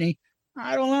McCartney,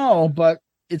 I don't know, but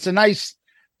it's a nice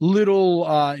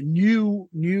little new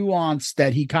nuance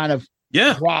that he kind of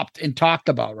dropped and talked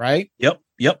about, right? Yep.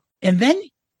 And then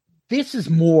this is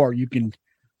more you can,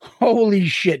 holy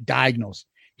shit, diagnose.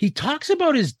 He talks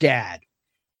about his dad,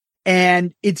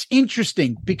 and it's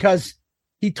interesting because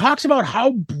he talks about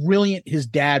how brilliant his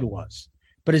dad was,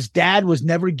 but his dad was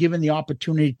never given the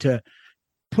opportunity to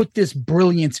put this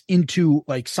brilliance into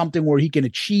like something where he can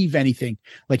achieve anything.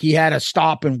 Like he had to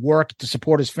stop and work to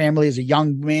support his family as a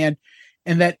young man,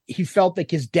 and that he felt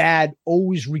like his dad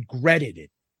always regretted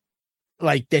it.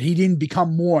 Like that he didn't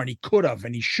become more, and he could have,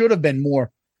 and he should have been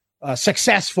more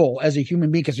successful as a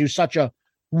human being because he was such a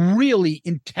really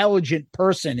intelligent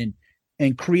person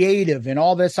and creative and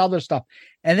all this other stuff.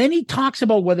 And then he talks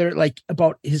about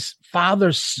about his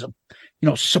father's,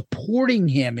 supporting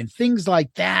him and things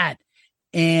like that.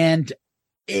 And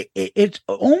it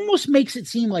almost makes it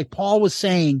seem like Paul was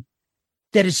saying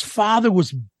that his father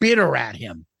was bitter at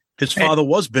him. His father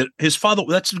was bitter. His father,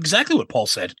 that's exactly what Paul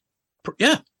said.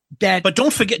 Yeah. But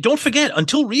don't forget,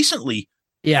 until recently.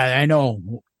 Yeah, I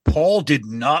know. Paul did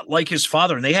not like his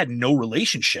father, and they had no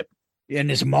relationship. And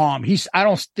his mom, I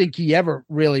don't think he ever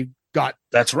really got.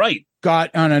 That's right.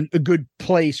 Got on a good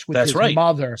place with his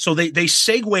mother. So they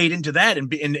segued into that,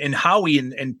 and Howie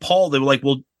and Paul, they were like,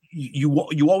 well,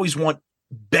 you always want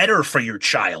better for your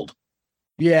child.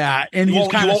 Yeah, and he's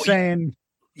kind of saying,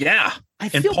 yeah, I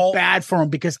feel bad for him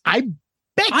because I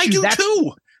do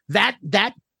too.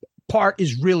 That part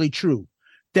is really true.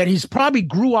 That he's probably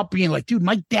grew up being like, dude,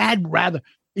 my dad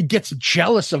it gets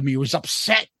jealous of me. He was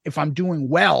upset if I'm doing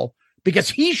well because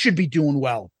he should be doing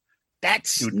well.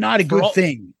 That's not a good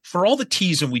thing. For all the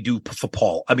teasing we do for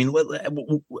Paul, I mean,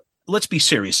 let's be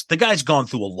serious. The guy's gone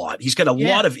through a lot. He's got a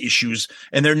lot of issues,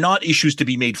 and they're not issues to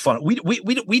be made fun of.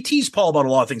 We tease Paul about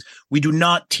a lot of things. We do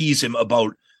not tease him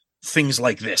about things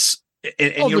like this.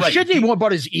 And you're right. Shit he went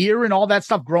about his ear and all that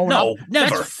stuff growing up. No,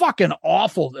 never. That's fucking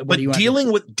awful. But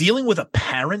dealing with a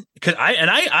parent, because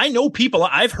I know people.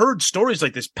 I've heard stories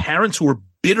like this. Parents who are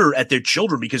bitter at their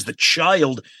children because the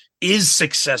child is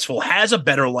successful, has a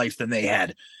better life than they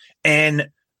had, and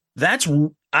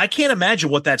I can't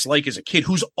imagine what that's like as a kid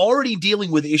who's already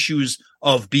dealing with issues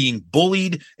of being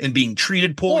bullied and being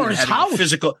treated poorly, and having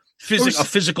a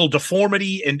physical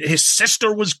deformity, and his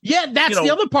sister was that's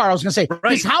the other part I was gonna say.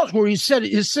 Right. His house where he said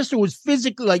his sister was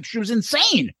physically, like, she was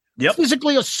insane. Yep.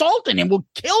 Physically assaulting him, will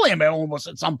kill him almost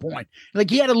at some point.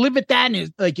 Like he had to live with that,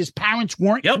 and his parents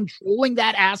weren't controlling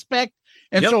that aspect,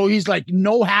 and so he's like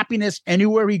no happiness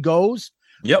anywhere he goes.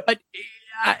 Yep. But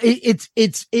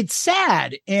it's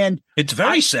sad, and it's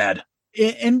very sad.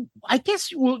 And I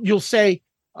guess you'll say,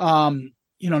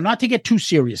 not to get too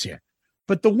serious here,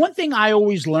 but the one thing I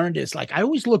always learned is, like, I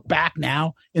always look back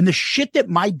now and the shit that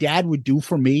my dad would do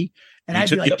for me, and I'd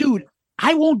be like, dude,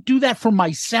 I won't do that for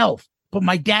myself, but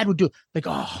my dad would do it. Like,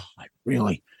 oh,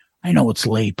 I know it's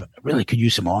late, but I really could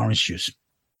use some orange juice.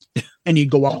 And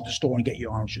you'd go out to the store and get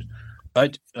your orange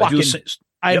juice.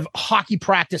 I have hockey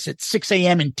practice at 6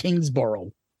 a.m. in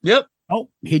Kingsborough. Yep. Oh,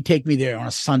 he'd take me there on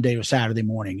a Sunday or Saturday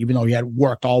morning, even though he had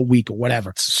worked all week or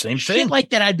whatever. It's the same Shit thing. like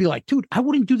that, I'd be like, dude, I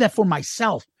wouldn't do that for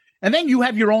myself. And then you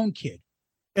have your own kid,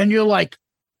 and you're like,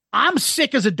 I'm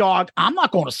sick as a dog. I'm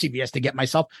not going to CVS to get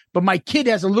myself, but my kid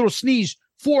has a little sneeze,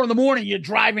 4 a.m. You're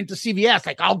driving to CVS.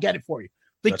 Like, I'll get it for you.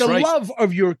 Like, That's right. Love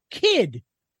of your kid,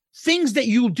 things that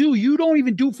you do, you don't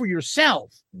even do for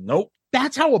yourself. Nope.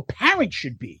 That's how a parent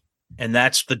should be. And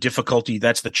that's the difficulty.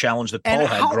 That's the challenge that Paul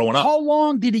had growing up. How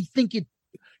long did he think it,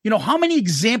 how many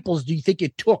examples do you think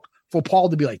it took for Paul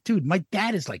to be like, dude, my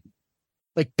dad is like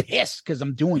pissed because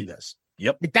I'm doing this.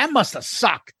 Yep. Like, that must have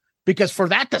sucked, because for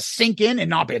that to sink in and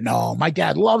not be, no, my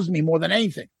dad loves me more than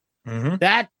anything. Mm-hmm.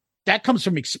 That comes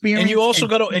from experience. And you also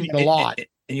got to, a lot.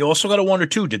 And you also got to wonder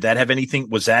too, did that have anything?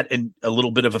 Was that a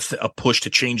little bit of a push to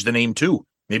change the name too?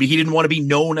 Maybe he didn't want to be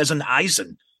known as an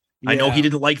Eisen. Yeah. I know he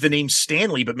didn't like the name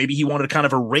Stanley, but maybe he wanted to kind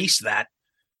of erase that.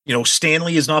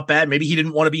 Stanley is not bad. Maybe he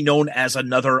didn't want to be known as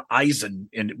another Eisen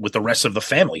with the rest of the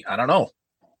family. I don't know.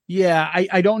 Yeah,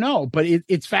 I don't know, but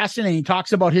it's fascinating. He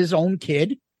talks about his own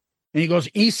kid, and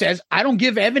he says, I don't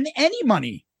give Evan any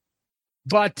money.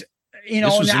 But,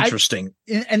 this was interesting.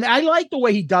 And I like the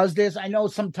way he does this. I know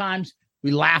sometimes we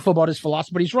laugh about his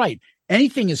philosophy, but he's right.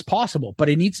 Anything is possible, but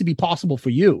it needs to be possible for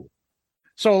you.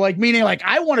 So, meaning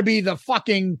I want to be the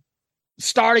fucking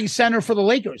starting center for the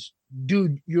Lakers.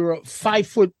 Dude, you're a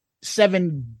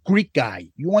 5'7" Greek guy.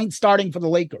 You ain't starting for the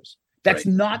Lakers. That's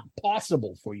not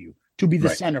possible for you to be the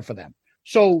center for them.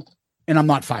 So, and I'm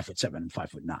not 5'7" and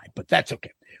 5'9", but that's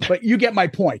okay. But you get my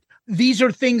point. These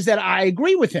are things that I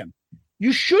agree with him.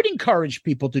 You should encourage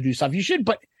people to do stuff. You should,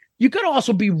 but you could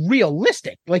also be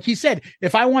realistic. Like he said,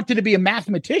 if I wanted to be a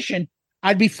mathematician,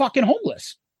 I'd be fucking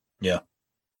homeless. Yeah.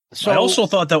 So I also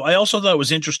thought it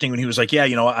was interesting when he was like, I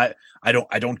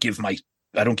don't give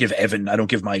Evan, I don't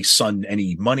give my son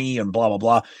any money and blah, blah,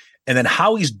 blah. And then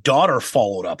Howie's daughter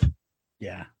followed up.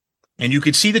 Yeah. And you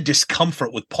could see the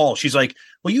discomfort with Paul. She's like,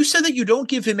 well, you said that you don't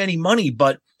give him any money,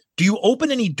 but do you open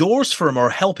any doors for him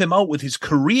or help him out with his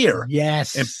career?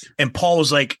 Yes. And Paul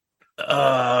was like,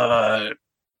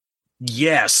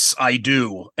 yes, I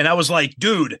do. And I was like,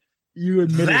 dude, you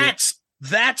admitted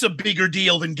that's a bigger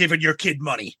deal than giving your kid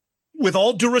money. With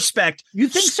all due respect. You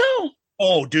think so?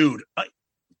 Oh, dude.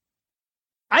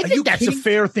 I think that's a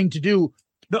fair thing to do.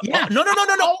 No.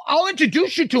 I'll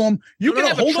introduce you to him. You can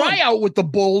have a tryout with the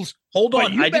Bulls. Hold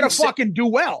on. You better fucking do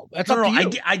well. That's up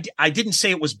to you. I didn't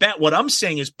say it was bad. What I'm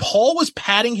saying is Paul was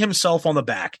patting himself on the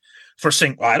back for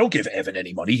saying, well, I don't give Evan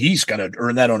any money. He's going to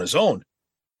earn that on his own.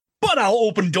 But I'll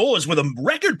open doors with a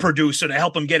record producer to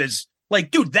help him get his...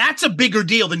 Like, dude, that's a bigger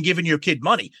deal than giving your kid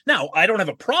money. Now, I don't have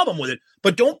a problem with it,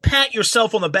 but don't pat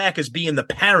yourself on the back as being the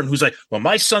parent who's like, well,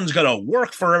 my son's got to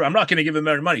work for him. I'm not going to give him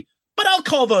any money. But I'll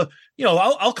call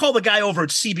I'll call the guy over at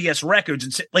CBS Records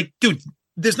and say, like, dude,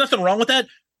 there's nothing wrong with that.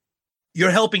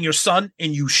 You're helping your son,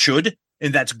 and you should,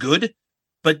 and that's good.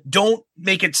 But don't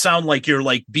make it sound like you're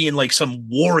like being like some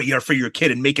warrior for your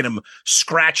kid and making him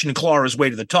scratch and claw his way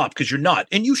to the top, because you're not.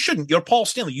 And you shouldn't. You're Paul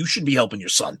Stanley. You shouldn't be helping your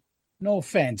son. No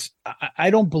offense. I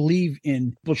don't believe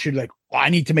in bullshit like, I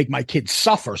need to make my kid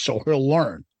suffer so he'll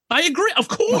learn. I agree. Of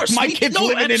course. My kid's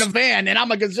living in a van and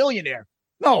I'm a gazillionaire.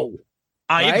 No.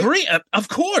 I agree. Of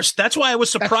course. That's why I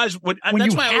was surprised. When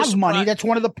you have money, that's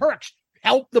one of the perks.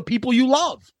 Help the people you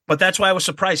love. But that's why I was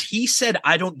surprised. He said,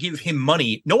 I don't give him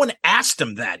money. No one asked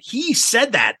him that. He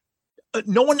said that.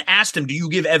 No one asked him, do you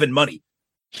give Evan money?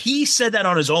 He said that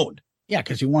on his own. Yeah,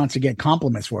 because he wants to get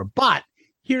compliments for it. But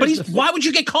why would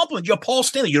you get compliments? You're Paul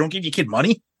Stanley. You don't give your kid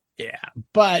money? Yeah,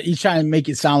 but he's trying to make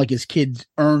it sound like his kid's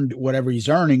earned whatever he's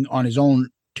earning on his own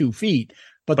 2 feet.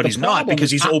 But he's not, because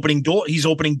he's opening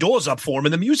doors up for him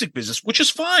in the music business, which is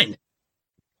fine.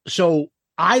 So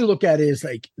I look at it as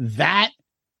like that.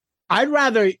 I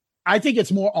think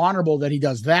it's more honorable that he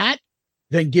does that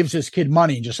than gives his kid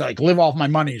money and just like live off my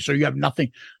money. So you have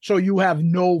nothing. So you have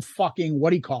no fucking,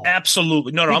 what do you call it?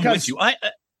 Absolutely. No, I'm with you.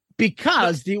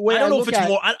 Because the way I don't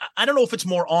know if it's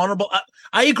more honorable.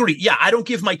 I agree. Yeah, I don't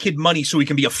give my kid money so he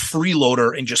can be a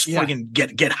freeloader and just friggin'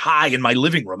 get high in my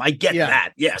living room. I get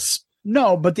that. Yes.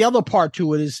 No, but the other part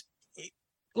to it is,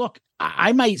 look,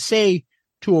 I might say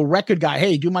to a record guy,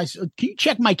 "Hey, can you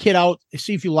check my kid out and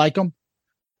see if you like him?"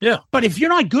 Yeah. But if you're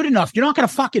not good enough, you're not going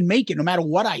to fucking make it, no matter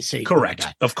what I say. Correct.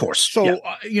 Of course. So,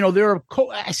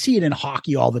 I see it in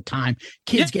hockey all the time.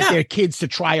 Kids get their kids to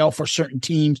try out for certain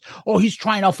teams. Oh, he's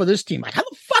trying out for this team. Like, how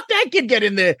the fuck that kid get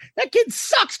in there? That kid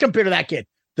sucks compared to that kid.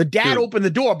 The dad opened the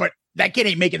door, but that kid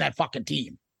ain't making that fucking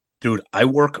team. Dude, I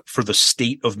work for the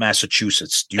state of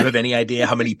Massachusetts. Do you have any idea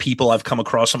how many people I've come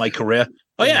across in my career?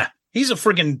 Oh yeah. He's a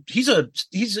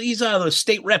the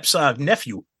state rep's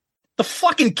nephew. The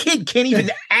fucking kid can't even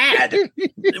add.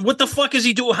 What the fuck is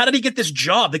he doing? How did he get this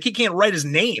job? The kid can't write his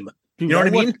name. Dude, you know what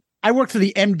I mean? I worked for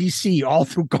the MDC all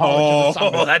through college.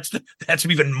 Oh, that's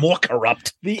even more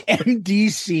corrupt. The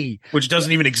MDC, which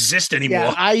doesn't even exist anymore.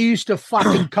 Yeah, I used to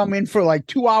fucking come in for like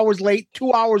 2 hours late,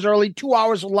 2 hours early, 2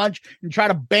 hours of lunch, and try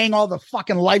to bang all the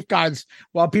fucking lifeguards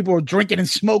while people were drinking and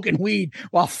smoking weed,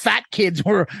 while fat kids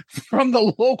were from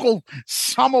the local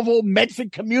Somerville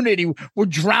Medford community were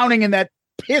drowning in that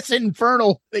piss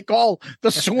infernal they call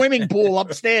the swimming pool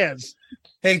upstairs.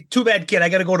 Hey, too bad, kid. I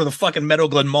got to go to the fucking Meadow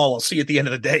Glen Mall. I'll see you at the end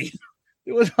of the day.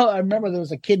 I remember there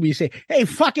was a kid where you say, "Hey,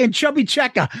 fucking chubby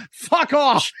checker, fuck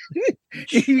off."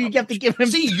 You have to give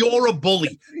him. See, you're a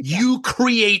bully. You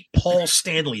create Paul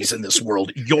Stanleys in this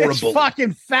world. You're a bully.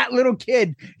 Fucking fat little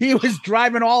kid. He was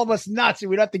driving all of us nuts,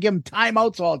 and we'd have to give him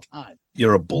timeouts all the time.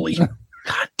 You're a bully.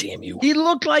 God damn you. He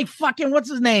looked like fucking, what's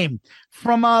his name?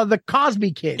 From the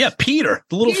Cosby Kids. Yeah, Peter.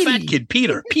 The little fat kid,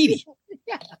 Peter. Petey.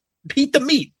 Yeah. Pete the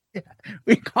Meat. Yeah.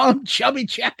 We call him Chubby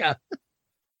Checker.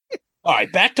 All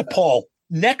right, back to Paul.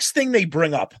 Next thing they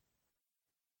bring up.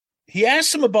 He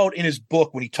asks him about in his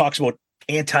book when he talks about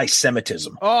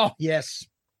anti-Semitism. Oh, yes.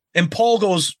 And Paul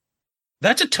goes,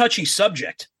 that's a touchy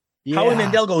subject. Yeah. Howie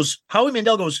Mandel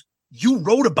goes, you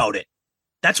wrote about it.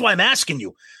 That's why I'm asking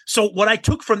you. So what I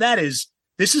took from that is,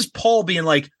 this is Paul being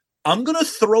like, I'm going to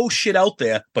throw shit out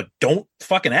there, but don't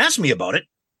fucking ask me about it.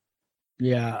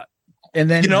 Yeah. And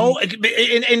then,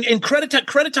 and credit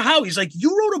to Howie. He's like,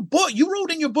 you wrote a book. You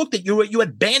wrote in your book that you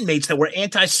had bandmates that were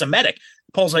anti-Semitic.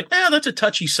 Paul's like, that's a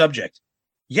touchy subject.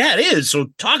 Yeah, it is. So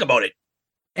talk about it.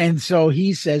 And so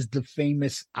he says the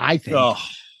famous, I think,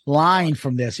 line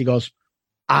from this. He goes,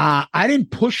 I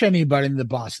didn't push anybody in the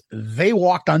bus. They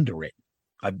walked under it.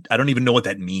 I don't even know what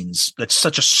that means. That's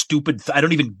such a stupid. I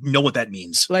don't even know what that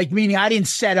means. Like, meaning I didn't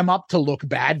set them up to look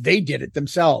bad. They did it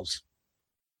themselves.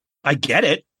 I get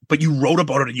it, but you wrote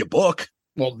about it in your book.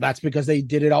 Well, that's because they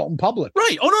did it out in public.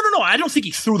 Right. Oh, no. I don't think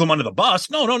he threw them under the bus.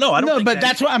 No. I don't think but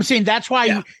that's what I'm saying. That's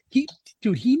why he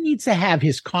needs to have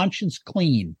his conscience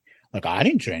clean. Like, I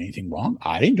didn't say anything wrong.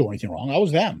 I didn't do anything wrong. I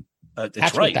was them.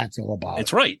 That's right. what that's all about.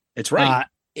 It's right. It's right.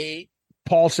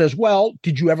 Paul says, well,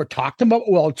 did you ever talk to them?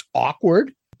 Well, it's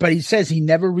awkward. But he says he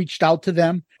never reached out to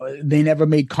them. They never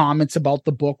made comments about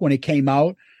the book when it came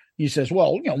out. He says,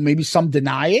 well, maybe some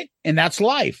deny it, and that's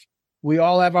life. We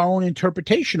all have our own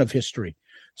interpretation of history.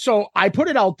 So I put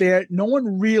it out there. No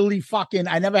one really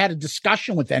I never had a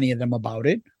discussion with any of them about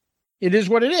it. It is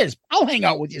what it is. I'll hang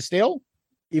out with you still,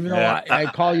 even though I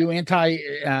call you an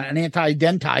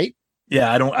anti-dentite.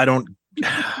 Yeah, I don't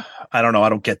know. I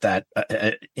don't get that.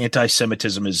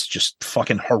 Anti-Semitism is just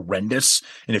fucking horrendous.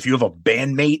 And if you have a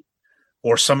bandmate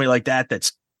or somebody like that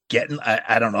that's getting,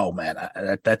 I don't know, man.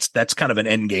 That's kind of an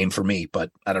end game for me. But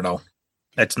I don't know.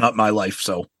 That's not my life.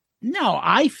 So no,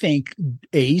 I think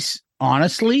Ace,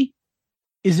 honestly,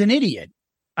 is an idiot.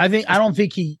 I don't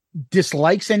think he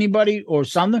dislikes anybody or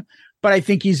something, but I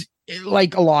think he's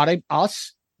like a lot of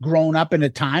us grown up in a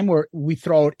time where we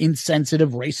throw out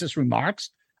insensitive, racist remarks.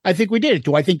 I think we did it.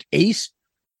 Do I think Ace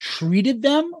treated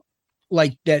them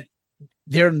like that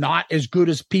they're not as good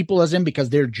as people as him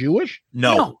because they're Jewish?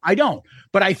 No, I don't.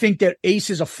 But I think that Ace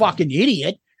is a fucking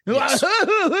idiot. Yes.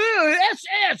 We're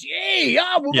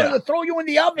going to throw you in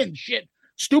the oven. Shit.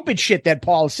 Stupid shit that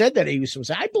Paul said that Ace was.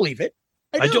 I believe it.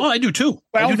 I do too.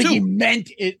 But I don't think he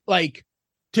meant it like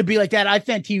to be like that. I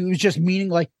think he was just meaning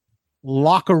like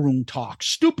locker room talk.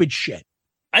 Stupid shit.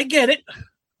 I get it.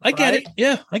 I get it.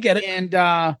 Yeah, I get it.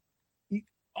 And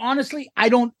honestly,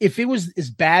 if it was as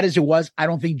bad as it was, I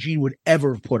don't think Gene would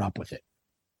ever have put up with it.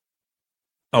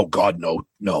 Oh God, no.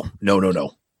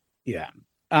 Yeah.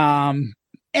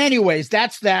 Anyways,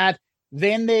 that's that.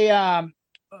 Then they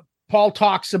Paul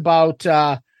talks about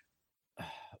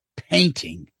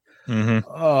painting. Mm-hmm.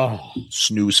 Oh,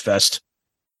 snooze fest.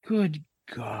 Good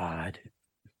God.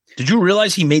 Did you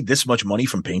realize he made this much money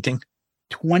from painting?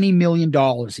 $20 million,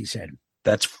 he said.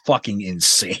 That's fucking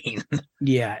insane.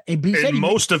 Yeah. And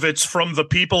most of it's from the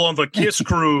people on the Kiss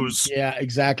cruise. Yeah,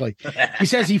 exactly. He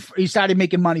says he started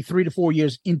making money 3 to 4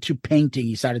 years into painting.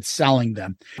 He started selling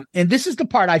them. And this is the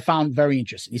part I found very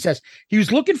interesting. He says he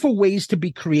was looking for ways to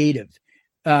be creative.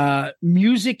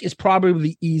 Music is probably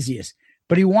the easiest,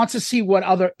 but he wants to see what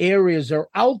other areas are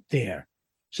out there.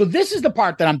 So this is the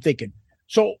part that I'm thinking.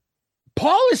 So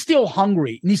Paul is still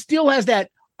hungry and he still has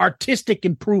that artistic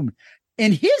improvement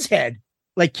in his head.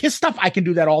 Like Kiss stuff, I can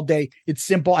do that all day. It's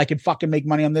simple. I can fucking make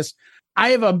money on this. I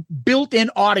have a built-in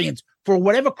audience for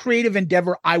whatever creative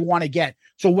endeavor I want to get.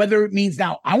 So whether it means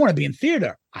now I want to be in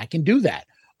theater, I can do that.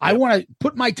 I want to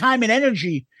put my time and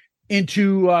energy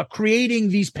into creating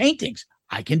these paintings.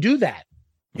 I can do that.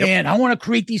 Yep. And I want to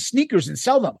create these sneakers and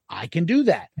sell them. I can do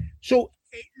that. So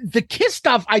the Kiss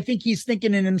stuff, I think he's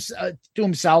thinking to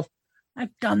himself,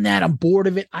 I've done that. I'm bored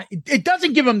of it. It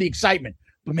doesn't give him the excitement.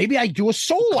 But maybe I do a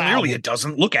soul album. Clearly, it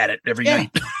doesn't. Look at it every night.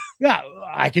 Yeah,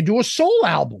 I could do a soul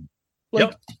album.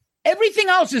 Like everything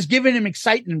else is giving him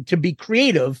excitement to be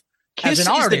creative as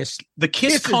an artist. The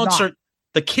Kiss concert,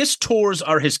 the Kiss tours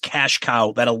are his cash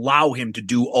cow that allow him to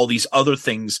do all these other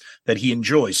things that he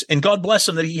enjoys. And God bless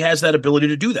him that he has that ability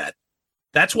to do that.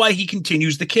 That's why he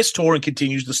continues the Kiss tour and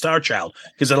continues the Star Child,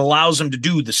 because it allows him to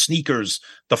do the sneakers,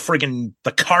 the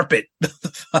carpet, the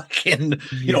fucking,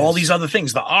 all these other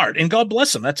things, the art. And God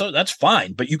bless him. That's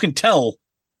fine. But you can tell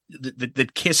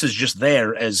that Kiss is just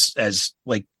there as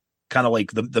like kind of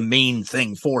like the main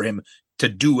thing for him to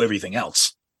do everything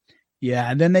else.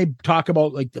 Yeah, and then they talk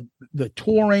about like the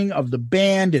touring of the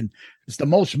band, and it's the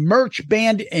most merch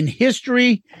band in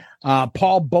history.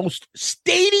 Paul boasts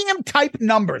stadium type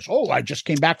numbers. Oh, I just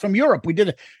came back from Europe. We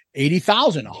did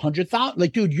 80,000, 100,000.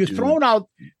 Like, dude, you're throwing out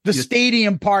the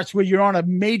stadium parts where you're on a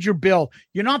major bill.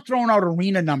 You're not throwing out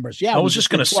arena numbers. Yeah, I was just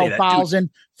going to say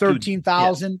 12,000,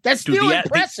 13,000. That's still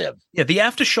impressive. The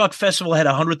Aftershock Festival had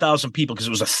 100,000 people because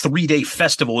it was a 3-day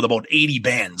festival with about 80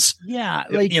 bands. Yeah,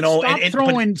 like stop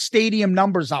throwing stadium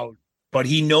numbers out. But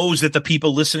he knows that the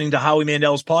people listening to Howie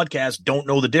Mandel's podcast don't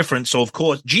know the difference. So, of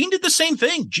course, Gene did the same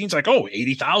thing. Gene's like,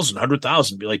 80,000,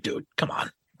 100,000. Be like, dude, come on.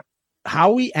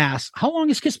 Howie asks, how long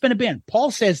has Kiss been a band?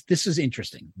 Paul says, this is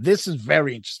interesting. This is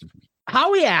very interesting for me.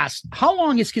 Howie asks, how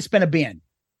long has Kiss been a band?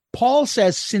 Paul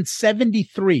says, since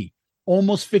 73,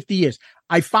 almost 50 years.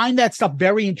 I find that stuff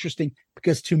very interesting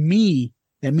because to me,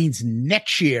 that means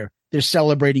next year they're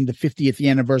celebrating the 50th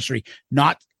anniversary,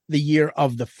 not the year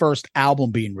of the first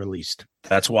album being released.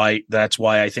 That's why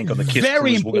I think of the Kiss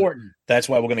very cruise, important. That's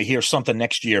why we're going to hear something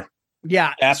next year.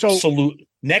 Yeah, absolutely.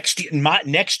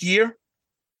 Next year,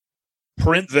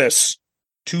 print this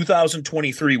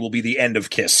 2023 will be the end of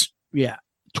Kiss. Yeah.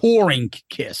 Touring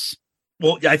Kiss.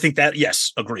 Well, I think that,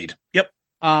 yes, agreed. Yep.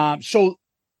 So,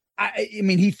 I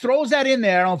mean, he throws that in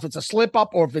there. I don't know if it's a slip up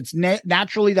or if it's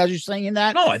naturally that you're saying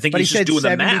that. No, I think he's just doing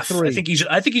 73. The math.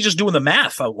 I think he's just doing the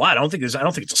math. I don't think it's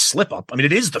a slip up. I mean,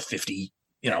 it is the 50,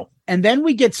 And then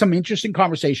we get some interesting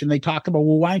conversation. They talk about,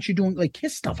 well, why aren't you doing like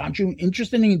Kiss stuff? Aren't you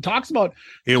interested? And he talks about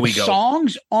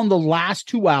songs on the last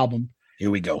two albums.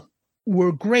 Here we go.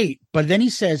 Were great. But then he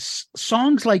says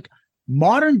songs like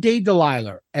Modern Day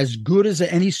Delilah, as good as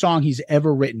any song he's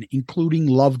ever written, including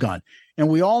Love Gun. And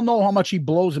we all know how much he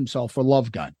blows himself for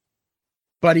Love Gun.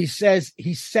 But he says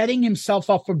he's setting himself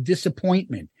up for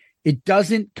disappointment. It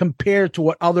doesn't compare to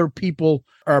what other people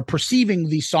are perceiving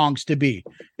these songs to be.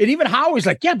 And even Howie's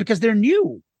like, yeah, because they're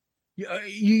new.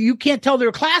 You can't tell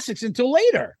they're classics until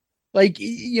later. Like,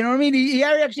 you know what I mean? He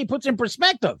actually puts in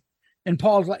perspective. And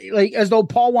Paul's like as though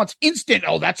Paul wants instant,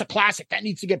 oh, that's a classic. That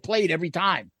needs to get played every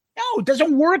time. No, it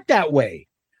doesn't work that way.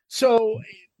 So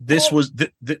this was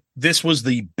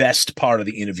the best part of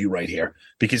the interview right here,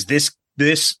 because this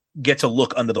gets a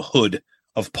look under the hood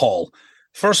of Paul.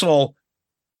 First of all,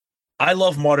 I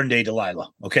love Modern Day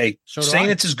Delilah. Okay, so saying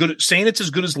it's as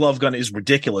good as Love Gun is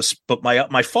ridiculous. But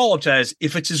my follow up to that is,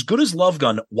 if it's as good as Love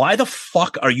Gun, why the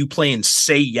fuck are you playing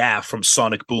Say Yeah from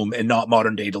Sonic Boom and not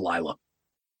Modern Day Delilah?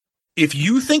 If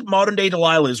you think Modern Day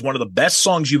Delilah is one of the best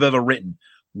songs you've ever written,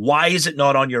 why is it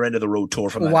not on your End of the Road tour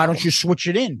from that why album? Don't you switch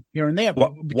it in here and there?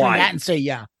 Why? That and Say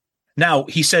Yeah. Now,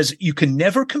 he says, you can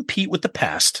never compete with the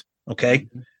past, okay?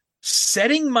 Mm-hmm.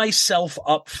 Setting myself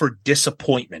up for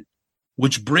disappointment,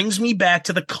 which brings me back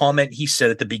to the comment he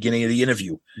said at the beginning of the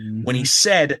interview, when he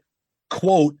said,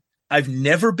 quote, I've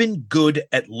never been good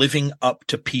at living up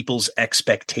to people's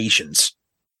expectations.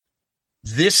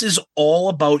 This is all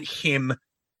about him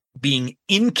being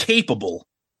incapable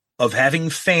of having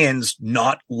fans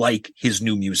not like his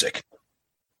new music.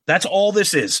 That's all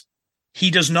this is.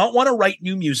 He does not want to write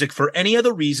new music for any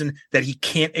other reason that he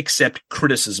can't accept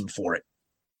criticism for it.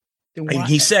 And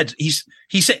he said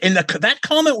in that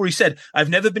comment where he said, I've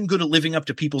never been good at living up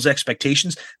to people's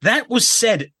expectations. That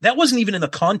wasn't even in the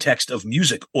context of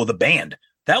music or the band.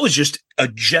 That was just a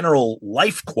general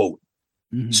life quote.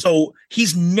 Mm-hmm. So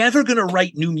he's never going to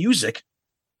write new music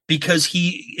because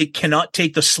it cannot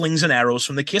take the slings and arrows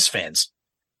from the Kiss fans.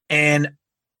 And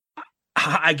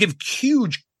I give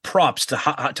huge props to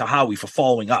Howie for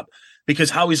following up, because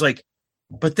Howie's like,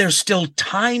 but there's still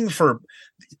time for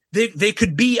they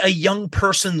could be a young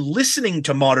person listening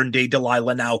to Modern Day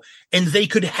Delilah now, and they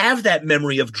could have that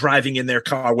memory of driving in their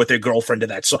car with their girlfriend to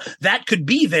that. So that could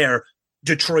be their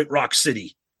Detroit Rock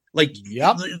City. Like,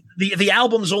 yep. The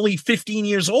album's only 15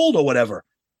 years old or whatever.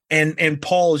 And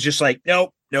Paul is just like,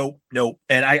 nope.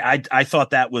 And I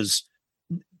thought that was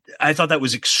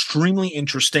extremely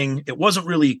interesting. It wasn't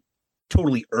really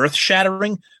totally earth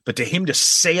shattering, but to him to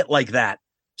say it like that,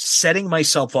 setting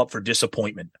myself up for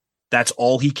disappointment. That's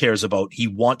all he cares about. He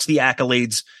wants the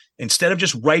accolades instead of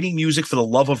just writing music for the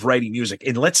love of writing music.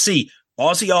 And let's see,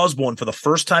 Ozzy Osbourne, for the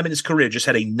first time in his career, just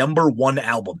had a #1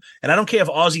 album. And I don't care if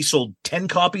Ozzy sold 10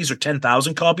 copies or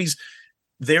 10,000 copies.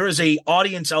 There is a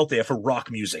audience out there for rock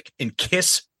music. And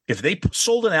Kiss, if they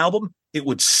sold an album, it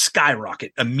would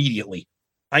skyrocket immediately.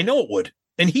 I know it would.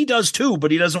 And he does too,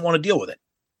 but he doesn't want to deal with it.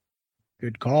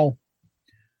 Good call.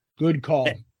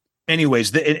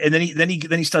 Anyways, and then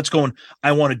he starts going,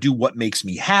 I want to do what makes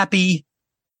me happy.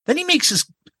 Then he makes this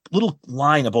little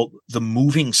line about the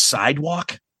moving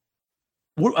sidewalk.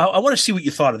 I want to see what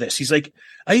you thought of this. He's like,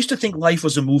 I used to think life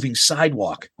was a moving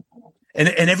sidewalk, and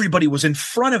everybody was in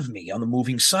front of me on the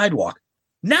moving sidewalk.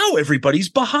 Now everybody's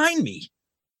behind me.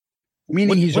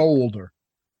 Meaning he's older.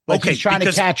 Like he's trying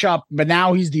to catch up, but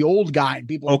now he's the old guy and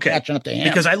people are catching up to him.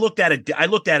 Because I looked at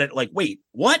it like, wait,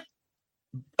 what?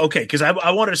 Okay, because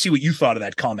I wanted to see what you thought of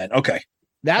that comment. Okay.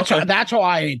 That's how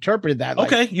I interpreted that.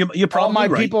 Like, okay, you're probably all my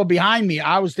right. people behind me.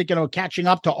 I was thinking of catching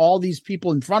up to all these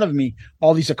people in front of me,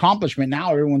 all these accomplishments.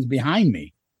 Now everyone's behind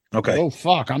me. Okay. Oh,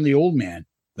 fuck, I'm the old man.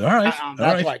 All right.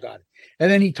 That's why I got it.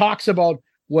 And then he talks about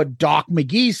what Doc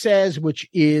McGee says, which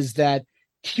is that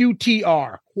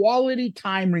QTR, quality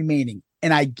time remaining.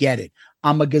 And I get it.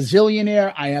 I'm a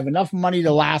gazillionaire. I have enough money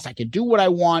to last. I can do what I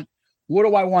want. What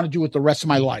do I want to do with the rest of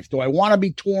my life? Do I want to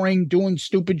be touring, doing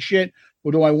stupid shit?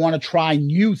 Or do I want to try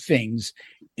new things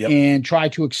and try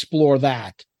to explore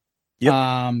that?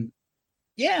 Yep.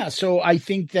 So I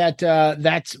think that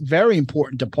that's very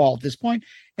important to Paul at this point.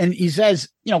 And he says,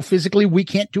 physically, we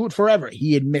can't do it forever.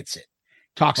 He admits it.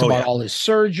 Talks about all his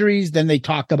surgeries. Then they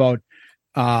talked about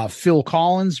Phil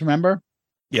Collins, remember?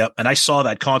 Yep. And I saw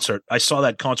that concert.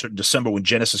 In December when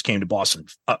Genesis came to Boston.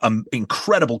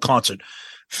 Incredible concert.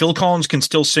 Phil Collins can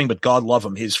still sing, but God love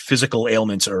him, his physical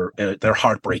ailments are they're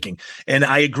heartbreaking. And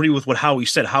I agree with what Howie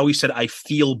said. Howie said, I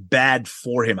feel bad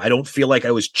for him. I don't feel like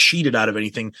I was cheated out of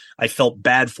anything. I felt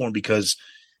bad for him because,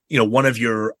 you know, one of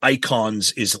your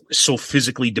icons is so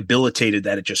physically debilitated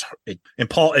that and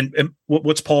Paul, and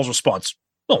what's Paul's response?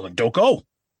 Well, then don't go.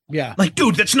 Yeah. Like,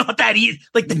 dude, that's not that easy.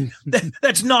 Like,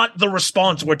 that's not the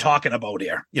response we're talking about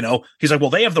here. You know, he's like, well,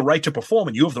 they have the right to perform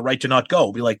and you have the right to not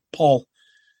go. Be like, Paul,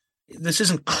 this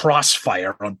isn't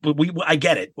Crossfire. I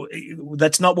get it.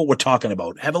 That's not what we're talking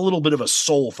about. Have a little bit of a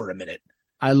soul for a minute.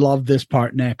 I love this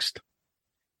part next.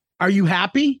 Are you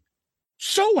happy?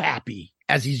 So happy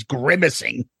as he's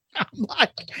grimacing. I'm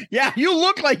like, yeah, you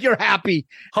look like you're happy.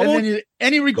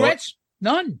 Any regrets?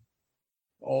 None.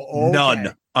 Oh, okay.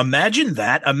 None. Imagine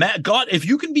that. God, if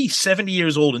you can be 70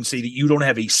 years old and say that you don't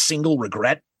have a single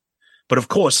regret, but of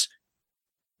course,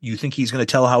 you think he's going to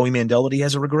tell Howie Mandel that he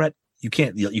has a regret? You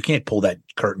can't pull that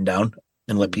curtain down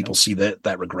and let people see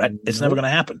that regret. It's never going to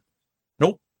happen.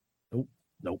 Nope.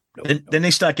 Then they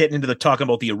start getting into the talking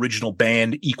about the original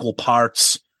band, equal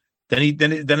parts. Then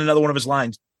another one of his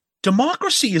lines,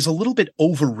 democracy is a little bit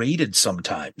overrated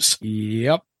sometimes.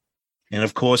 Yep. And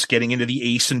of course, getting into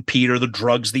the Ace and Peter, the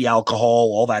drugs, the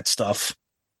alcohol, all that stuff.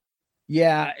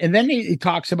 Yeah. And then he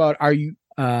talks about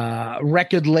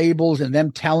record labels and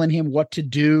them telling him what to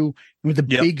do with a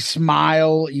big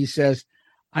smile. He says,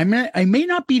 I may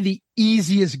not be the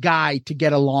easiest guy to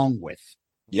get along with.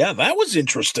 Yeah, that was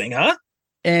interesting, huh?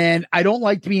 And I don't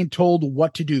like being told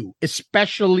what to do,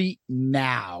 especially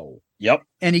now. Yep.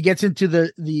 And he gets into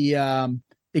the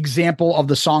example of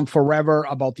the song Forever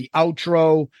about the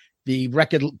outro. The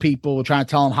record people were trying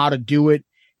to tell him how to do it.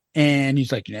 And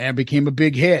he's like, yeah, it became a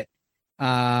big hit.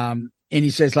 And he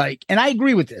says, like, and I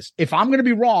agree with this. If I'm going to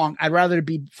be wrong, I'd rather it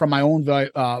be from my own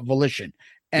volition.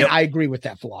 And I agree with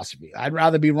that philosophy. I'd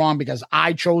rather be wrong because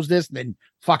I chose this than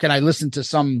fucking I listened to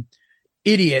some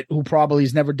idiot who probably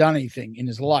has never done anything in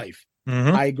his life.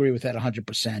 Mm-hmm. I agree with that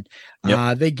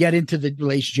 100%. They get into the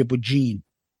relationship with Gene.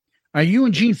 Are you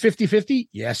and Gene 50-50?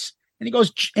 Yes. And he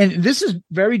goes, and this is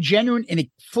very genuine and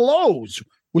it flows,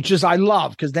 which is I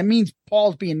love because that means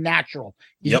Paul's being natural.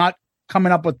 He's not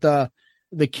coming up with the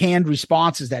canned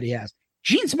responses that he has.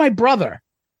 Gene's my brother.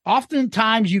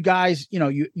 Oftentimes, you guys,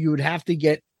 you would have to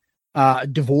get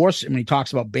divorced. And when he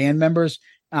talks about band members,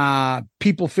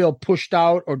 people feel pushed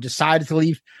out or decided to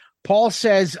leave. Paul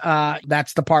says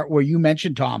that's the part where you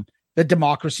mentioned, Tom, that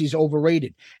democracy is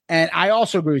overrated. And I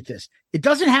also agree with this. It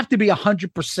doesn't have to be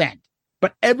 100%,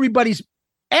 but everybody's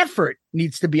effort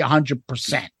needs to be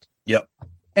 100%. Yep.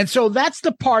 And so that's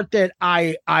the part that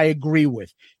I agree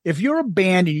with. If you're a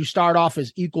band and you start off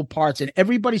as equal parts and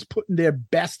everybody's putting their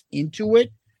best into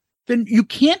it, then you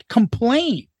can't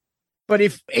complain. But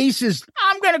if Ace is,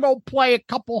 I'm going to go play a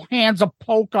couple hands of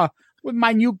poker with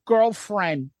my new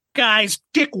girlfriend. Guys,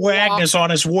 Dick Wagner's on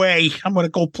his way. I'm going to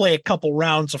go play a couple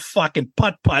rounds of fucking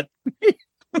putt-putt.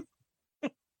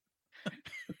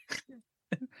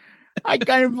 I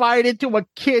got invited to a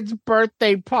kid's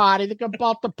birthday party. They're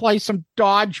about to play some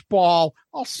dodgeball.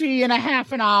 I'll see you in a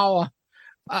half an hour.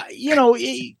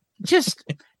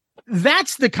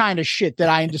 That's the kind of shit that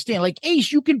I understand. Like,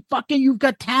 Ace, you've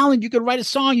got talent. You can write a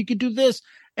song. You can do this.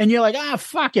 And you're like,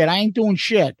 fuck it. I ain't doing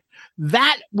shit.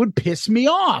 That would piss me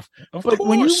off. But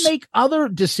when you make other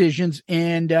decisions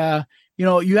and,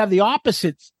 you have the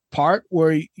opposite part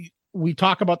where we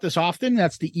talk about this often.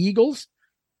 That's the Eagles.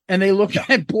 And they look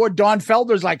at poor Don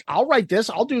Felder's like, I'll write this.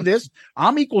 I'll do this.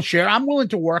 I'm equal share. I'm willing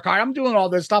to work hard. I'm doing all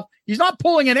this stuff. He's not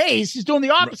pulling an Ace. He's doing the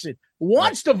opposite.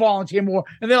 Wants to volunteer more.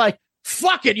 And they're like,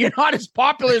 fuck it. You're not as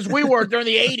popular as we were during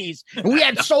the 80s. And we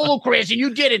had solo careers and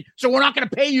you did it. So we're not going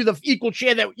to pay you the equal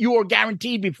share that you were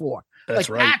guaranteed before. That's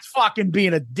right. That's fucking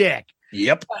being a dick.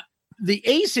 Yep. But the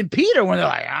Ace and Peter, when they're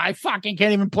like, I fucking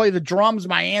can't even play the drums.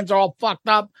 My hands are all fucked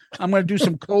up. I'm going to do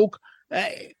some coke.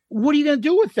 What are you going to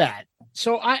do with that?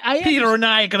 So Peter and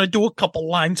I are going to do a couple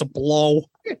lines of blow.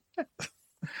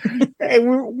 Hey,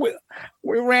 we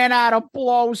ran out of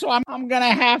blow, so I'm going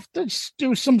to have to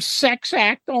do some sex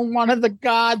act on one of the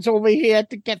guards over here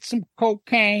to get some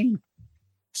cocaine.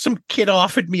 Some kid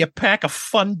offered me a pack of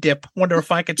Fun Dip. Wonder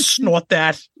if I could snort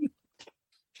that.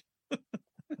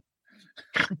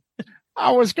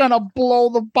 I was going to blow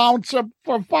the bouncer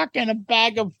for fucking a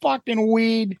bag of fucking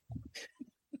weed.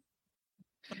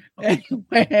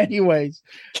 Anyways,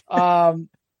 I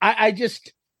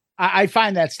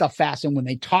find that stuff fascinating when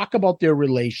they talk about their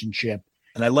relationship.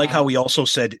 And I like how he also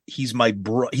said he's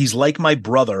like my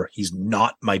brother. He's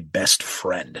not my best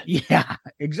friend. Yeah,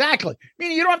 exactly. I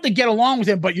mean, you don't have to get along with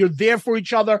him, but you're there for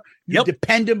each other. You're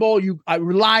dependable. I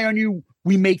rely on you.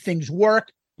 We make things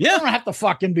work. Yeah. I don't have to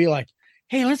fucking be like,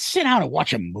 hey, let's sit down and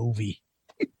watch a movie.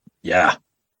 Yeah.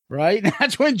 Right?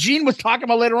 That's when Gene was talking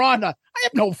about later on. I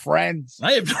have no friends.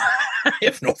 I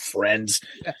have no friends.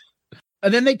 Yeah.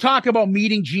 And then they talk about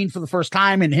meeting Gene for the first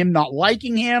time and him not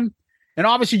liking him. And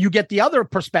obviously you get the other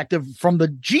perspective from the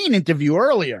Gene interview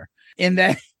earlier in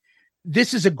that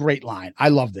this is a great line. I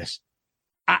love this.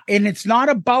 And it's not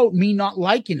about me not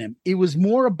liking him. It was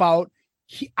more about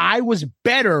I was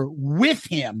better with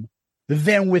him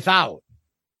than without.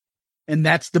 And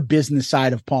that's the business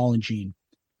side of Paul and Gene.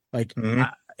 Like,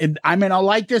 I mean, I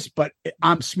like this, but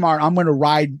I'm smart. I'm going to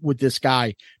ride with this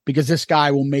guy because this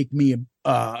guy will make me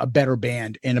a better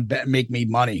band and make me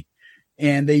money.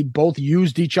 And they both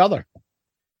used each other.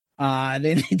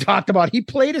 Then he talked about, he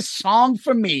played a song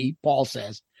for me, Paul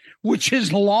says, which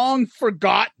is long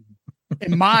forgotten.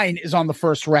 And mine is on the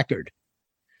first record.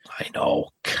 I know.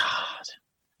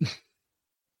 God.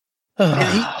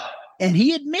 and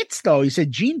he admits, though, he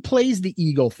said, Gene plays the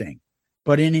ego thing,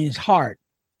 but in his heart,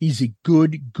 he's a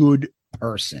good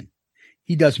person.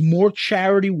 He does more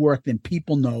charity work than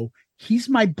people know. He's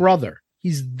my brother.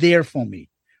 He's there for me.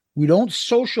 We don't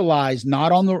socialize,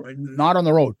 not on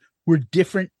the road. We're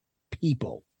different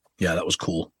people. Yeah, that was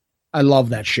cool. I love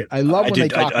that shit. I love when they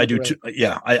talk. I do too.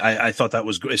 Yeah, I thought that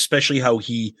was good, especially how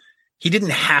he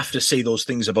didn't have to say those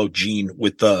things about Gene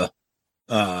with the,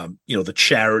 the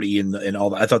charity and all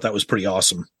that. I thought that was pretty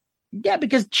awesome. Yeah,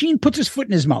 because Gene puts his foot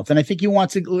in his mouth, and I think he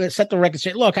wants to set the record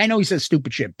straight. Look, I know he says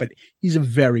stupid shit, but he's a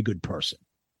very good person.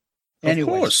 Anyways,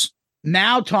 of course.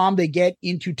 Now, Tom, they get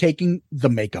into taking the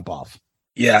makeup off.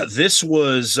 Yeah, this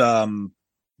was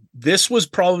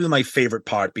probably my favorite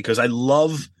part because I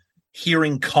love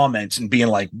hearing comments and being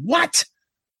like, what?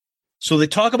 So they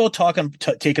talk about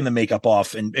taking the makeup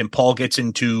off, and Paul gets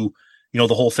into, the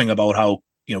whole thing about how,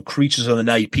 Creatures of the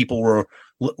Night, people were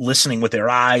listening with their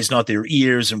eyes, not their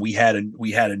ears. And we had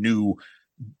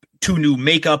two new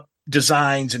makeup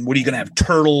designs, and what are you going to have,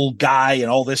 Turtle Guy and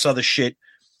all this other shit.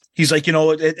 He's like,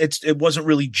 it wasn't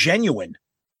really genuine.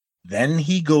 Then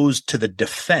he goes to the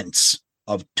defense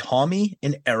of Tommy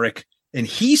and Eric, and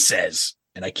he says,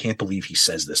 and I can't believe he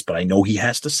says this, but I know he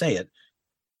has to say it.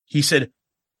 He said,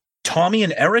 Tommy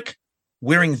and Eric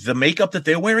wearing the makeup that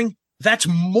they're wearing, that's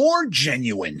more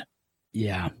genuine.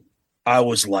 Yeah. I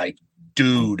was like,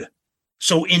 dude.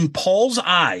 So in Paul's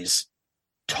eyes,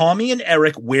 Tommy and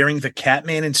Eric wearing the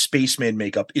Catman and Spaceman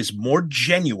makeup is more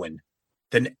genuine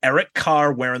than Eric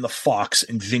Carr wearing the Fox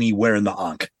and Vinny wearing the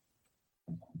Ankh.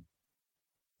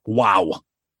 Wow.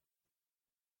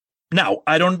 Now,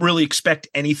 I don't really expect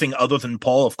anything other than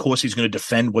Paul. Of course, he's going to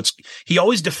defend he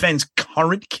always defends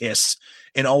current Kiss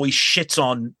and always shits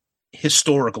on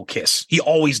historical Kiss. He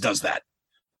always does that.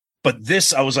 But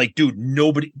this, I was like, dude,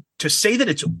 nobody to say that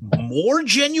it's more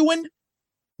genuine.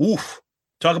 Oof.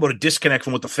 Talk about a disconnect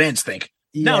from what the fans think.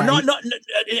 Yeah, no, not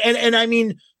and I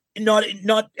mean,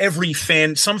 not every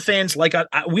fan. Some fans like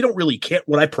we don't really care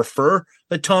what I prefer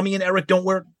that Tommy and Eric don't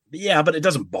wear. Yeah, but it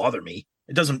doesn't bother me.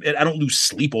 I don't lose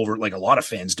sleep over it like a lot of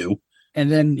fans do. And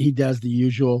then he does the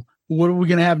usual, what are we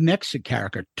going to have next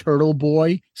character? Turtle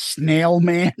Boy? Snail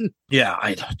Man? Yeah,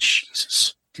 I know.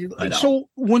 Jesus. I know. So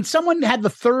when someone had the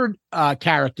third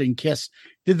character in Kiss,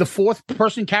 did the fourth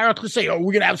person character say, oh,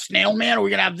 we're going to have Snail Man? Are we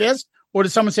going to have this? Or did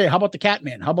someone say, how about the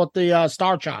Catman? How about the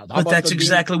Star Child? But that's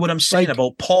exactly what I'm saying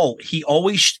about Paul. He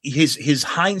always, his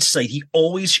hindsight, he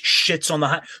always shits on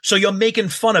the So you're making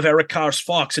fun of Eric Carr's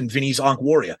Fox and Vinny's Ankh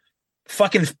Warrior.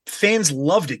 Fucking fans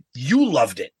loved it. You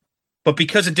loved it. But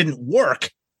because it didn't work,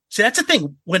 see, that's the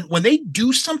thing. When they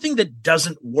do something that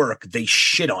doesn't work, they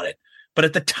shit on it. But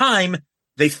at the time,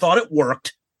 they thought it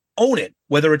worked. Own it.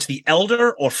 Whether it's The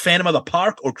Elder or Phantom of the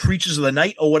Park or Creatures of the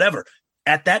Night or whatever.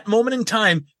 At that moment in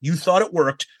time, you thought it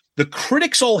worked. The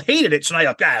critics all hated it. So now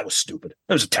you're like, it was stupid.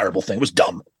 It was a terrible thing. It was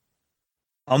dumb.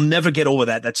 I'll never get over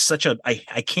that. That's such I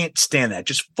can't stand that.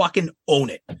 Just fucking own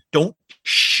it. Don't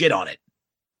shit on it.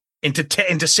 And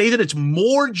to say that it's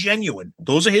more genuine,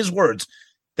 those are his words,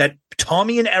 that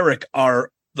Tommy and Eric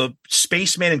are the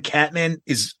Spaceman and Catman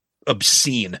is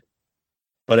obscene.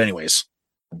 But anyways.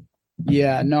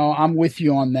 Yeah, no, I'm with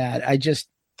you on that. I just,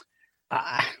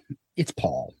 it's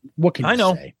Paul. What can you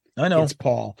say? I know. It's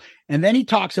Paul. And then he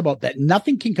talks about that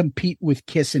nothing can compete with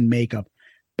Kiss and makeup,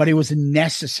 but it was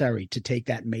necessary to take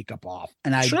that makeup off.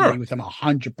 And I agree with him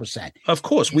 100%. Of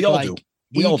course, we all do.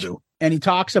 We all do. And he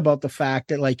talks about the fact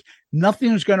that like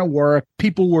nothing was going to work.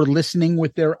 People were listening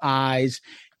with their eyes.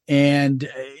 And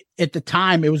at the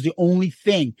time, it was the only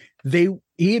thing.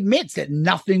 He admits that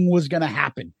nothing was going to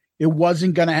happen. It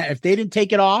wasn't going to, if they didn't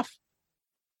take it off,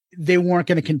 they weren't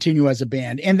going to continue as a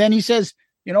band. And then he says,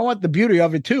 you know what? The beauty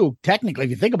of it too, technically, if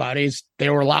you think about it, is they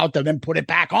were allowed to then put it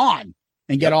back on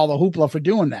and get all the hoopla for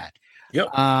doing that.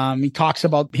 Yep. He talks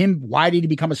about him. Why did he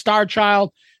become a star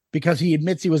child? Because he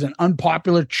admits he was an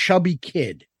unpopular, chubby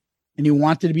kid, and he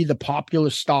wanted to be the popular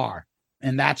star,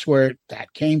 and that's where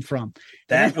that came from.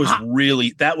 That was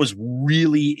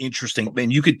really interesting,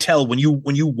 and you could tell when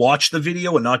you watch the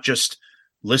video and not just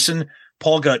listen.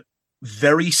 Paul got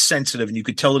very sensitive, and you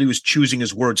could tell that he was choosing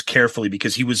his words carefully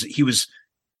because he was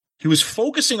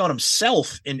focusing on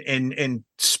himself and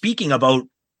speaking about,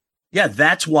 yeah,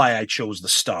 that's why I chose the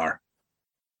star.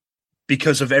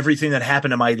 Because of everything that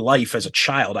happened in my life as a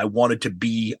child, I wanted to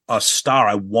be a star.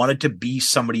 I wanted to be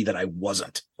somebody that I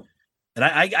wasn't. And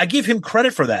I give him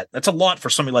credit for that. That's a lot for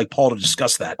somebody like Paul to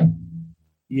discuss that.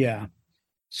 Yeah.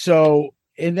 So,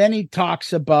 and then he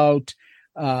talks about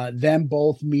them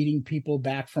both meeting people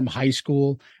back from high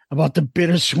school, about the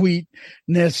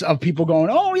bittersweetness of people going,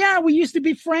 oh, yeah, we used to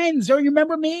be friends. Oh, you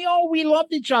remember me? Oh, we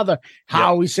loved each other.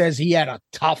 How he says he had a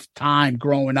tough time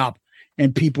growing up.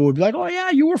 And people would be like, oh,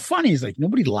 yeah, you were funny. He's like,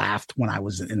 nobody laughed when I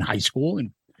was in high school.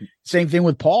 And same thing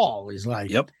with Paul. He's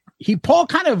like, Paul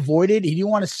kind of avoided. He didn't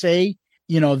want to say,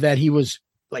 that he was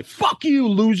like, fuck you,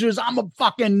 losers. I'm a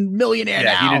fucking millionaire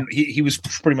now. He was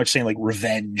pretty much saying like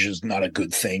revenge is not a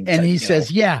good thing. And he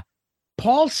says,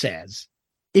 Paul says,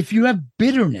 if you have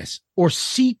bitterness or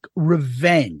seek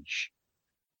revenge,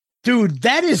 dude,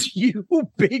 that is you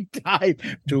big time.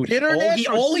 Dude, bitterness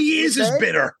all he is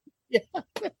bitter. Yeah.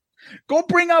 Go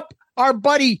bring up our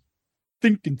buddy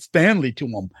Thinking Stanley to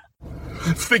him.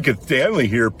 Thinking Stanley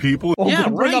here, people. Go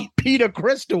bring up Peter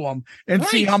Chris to him and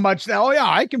see how much that. Oh, yeah,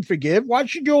 I can forgive. Why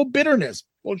should you hold bitterness?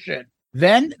 Bullshit.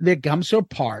 Then there comes to a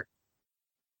part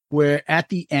where at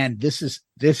the end, this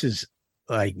is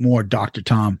like more Dr.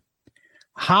 Tom.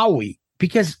 Howie,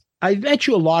 because I bet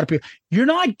you a lot of people, you're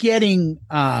not getting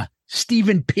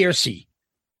Stephen Piercy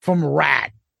from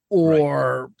Rat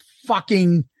or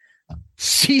fucking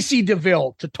CeCe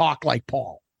DeVille to talk like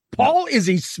Paul. Paul is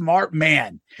a smart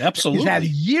man. Absolutely. He's had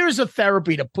years of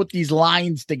therapy to put these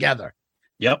lines together.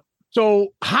 Yep. So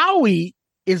Howie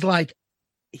is like,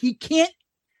 he can't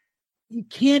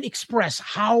express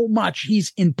how much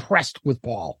he's impressed with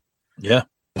Paul. Yeah.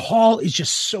 Paul is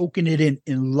just soaking it in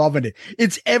and loving it.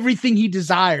 It's everything he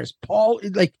desires. Paul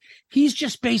is like, he's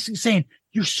just basically saying,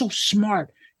 you're so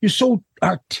smart. You're so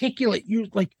articulate. You're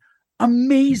like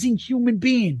amazing human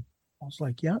being. I was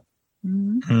like, yeah,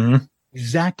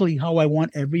 exactly how I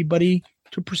want everybody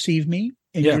to perceive me.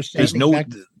 And you're there's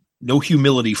no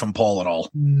humility from Paul at all.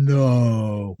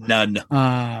 No,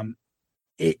 none.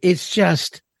 It's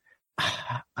just,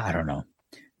 I don't know.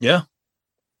 Yeah,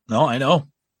 no, I know.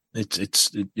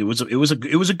 It was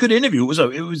a good interview.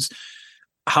 It was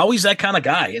Howie's that kind of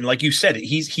guy, and like you said,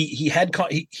 he had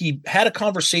a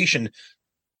conversation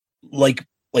like,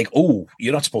 oh,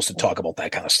 you're not supposed to talk about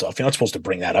that kind of stuff. You're not supposed to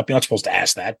bring that up. You're not supposed to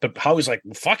ask that. But Howie's like,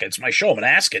 well, fuck it, it's my show. I'm gonna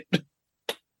ask it.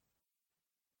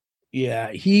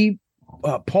 Yeah,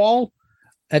 Paul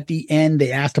at the end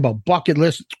they asked about bucket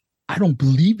list. I don't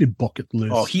believe in bucket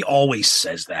lists. Oh, he always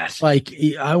says that. Like,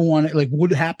 I want it. Like,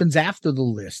 what happens after the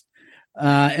list?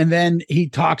 And then he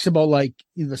talks about like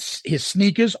his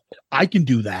sneakers. I can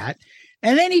do that.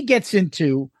 And then he gets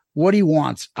into what he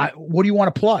wants. What do you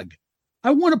want to plug? I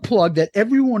want to plug that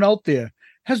everyone out there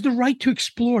has the right to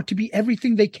explore, to be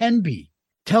everything they can be.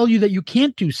 Tell you that you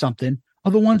can't do something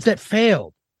are the ones that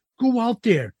failed. Go out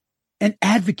there and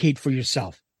advocate for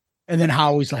yourself. And then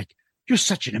Howie's like, you're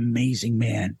such an amazing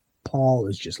man. Paul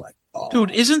is just like, oh. Dude,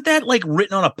 isn't that like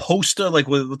written on a poster, like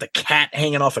with the cat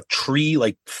hanging off a tree,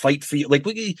 like fight for you? Like,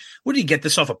 where did you get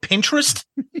this off of Pinterest?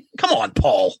 Come on,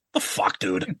 Paul. The fuck,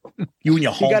 dude. You and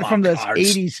your Hallmark got it from those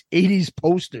cards. 80s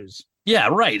posters. Yeah,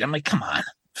 right. I'm like, come on.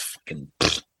 Fucking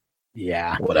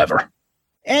yeah. Whatever.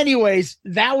 Anyways,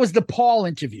 that was the Paul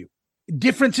interview.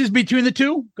 Differences between the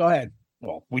two? Go ahead.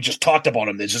 Well, we just talked about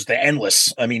them. They're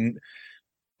endless. I mean,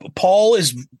 Paul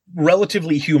is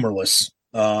relatively humorless.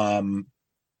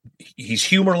 He's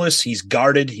humorless, he's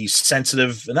guarded, he's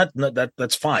sensitive, and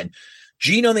that's fine.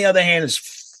 Gene, on the other hand, is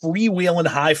freewheeling,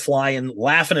 high flying,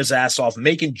 laughing his ass off,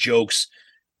 making jokes,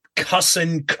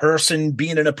 cussing, cursing,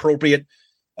 being inappropriate,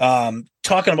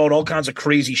 talking about all kinds of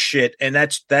crazy shit, and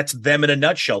that's them in a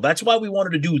nutshell. That's why we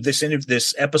wanted to do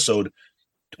this episode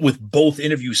with both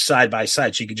interviews side by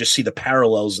side, so you could just see the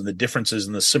parallels and the differences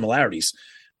and the similarities.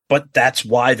 But that's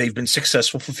why they've been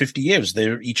successful for 50 years.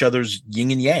 They're each other's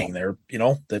yin and yang.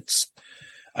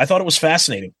 I thought it was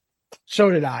fascinating.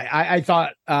 So did I. I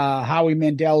thought Howie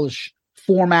Mandel's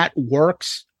format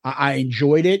works. I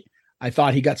enjoyed it. I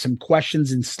thought he got some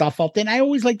questions and stuff out there. And I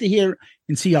always like to hear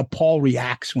and see how Paul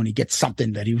reacts when he gets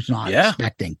something that he was not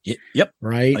expecting. Yep.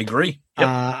 Right. I agree. Yep.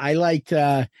 I liked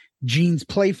Gene's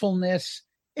playfulness.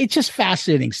 It's just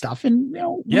fascinating stuff. And,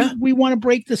 we want to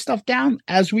break this stuff down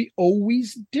as we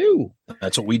always do.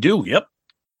 That's what we do. Yep.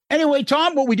 Anyway,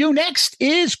 Tom, what we do next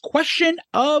is question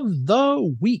of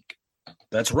the week.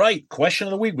 That's right. Question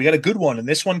of the week. We got a good one. And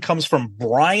this one comes from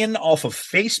Brian off of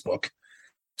Facebook.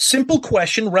 Simple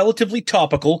question, relatively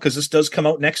topical, because this does come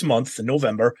out next month in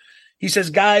November. He says,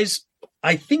 guys,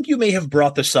 I think you may have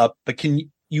brought this up, but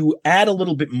can you add a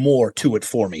little bit more to it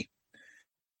for me?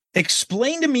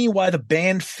 Explain to me why the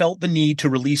band felt the need to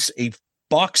release a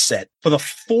box set for the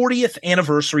 40th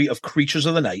anniversary of Creatures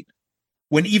of the Night,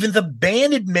 when even the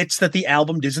band admits that the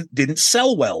album didn't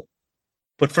sell well.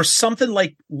 But for something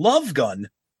like Love Gun,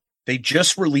 they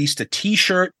just released a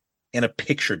t-shirt and a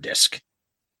picture disc.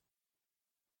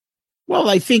 Well,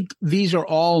 I think these are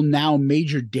all now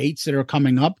major dates that are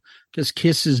coming up, because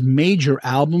Kiss's major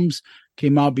albums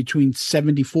came out between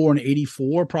 74 and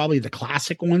 84, probably the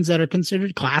classic ones that are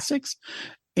considered classics.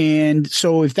 And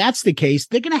so if that's the case,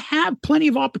 they're going to have plenty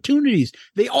of opportunities.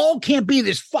 They all can't be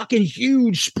this fucking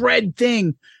huge spread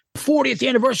thing. 40th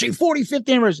anniversary, 45th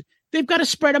anniversary. They've got to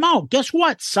spread them out. Guess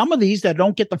what? Some of these that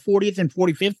don't get the 40th and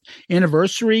 45th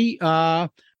anniversary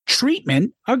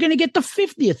treatment are going to get the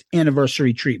 50th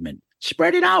anniversary treatment.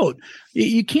 Spread it out.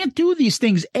 You can't do these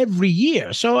things every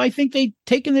year. So I think they've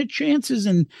taken their chances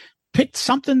and picked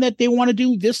something that they want to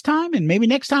do this time, and maybe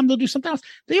next time they'll do something else.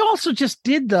 They also just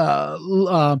did the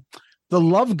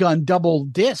Love Gun double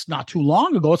disc not too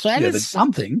long ago, so that is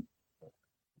something.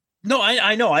 No,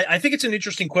 I know. I think it's an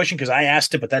interesting question because I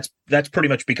asked it, but that's pretty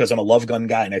much because I'm a Love Gun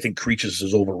guy and I think Creatures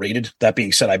is overrated. That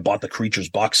being said, I bought the Creatures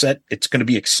box set. It's going to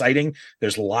be exciting.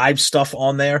 There's live stuff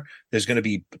on there. There's going to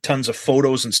be tons of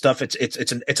photos and stuff.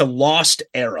 It's a lost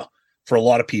era for a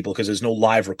lot of people because there's no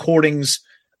live recordings.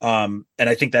 And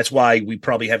I think that's why we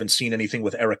probably haven't seen anything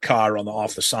with Eric Carr on the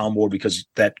Off the Soundboard, because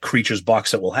that Creatures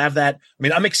box set will have that. I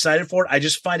mean, I'm excited for it. I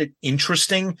just find it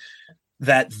interesting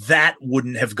that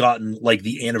wouldn't have gotten like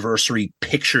the anniversary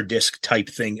picture disc type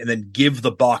thing and then give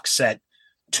the box set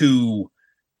to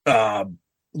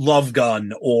Love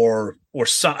Gun or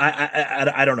some,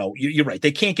 I don't know. You're right.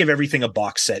 They can't give everything a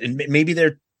box set, and maybe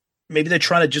they're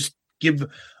trying to just give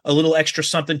a little extra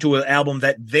something to an album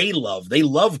that they love. They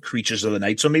love Creatures of the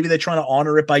Night, so maybe they're trying to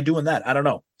honor it by doing that. I don't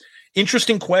know.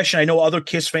 Interesting question. I know other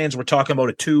Kiss fans were talking about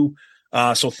it too.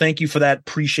 So thank you for that.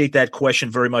 Appreciate that question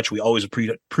very much. We always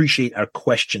appreciate our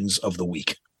questions of the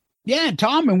week. Yeah,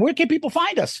 Tom, and where can people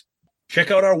find us? Check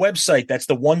out our website. That's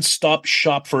the one-stop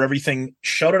shop for everything.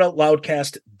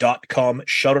 Shoutitoutloudcast.com.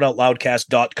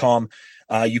 Shoutitoutloudcast.com.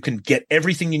 You can get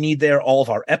everything you need there. All of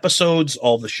our episodes,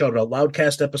 all of the Shout It Out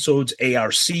Loudcast episodes,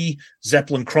 ARC,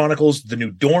 Zeppelin Chronicles, the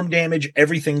new Dorm Damage,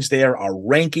 everything's there. Our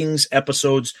rankings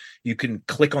episodes. You can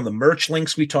click on the merch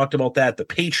links. We talked about that. The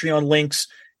Patreon links.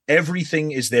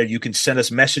 Everything is there. You can send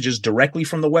us messages directly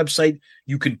from the website.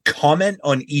 You can comment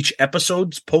on each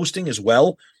episode's posting as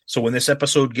well. So when this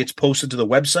episode gets posted to the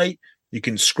website, you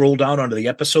can scroll down onto the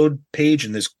episode page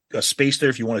and there's a space there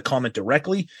if you want to comment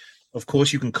directly. Of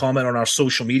course, you can comment on our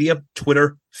social media,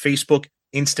 Twitter, Facebook,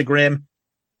 Instagram,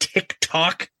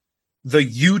 TikTok, the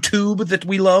YouTube that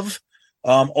we love,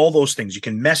 all those things. You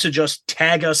can message us,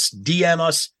 tag us, DM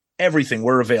us, everything.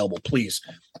 We're available, please.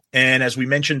 And as we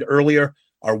mentioned earlier,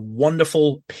 our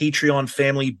wonderful Patreon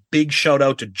family, big shout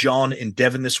out to John and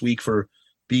Devin this week for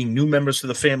being new members to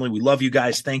the family. We love you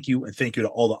guys. Thank you. And thank you to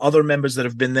all the other members that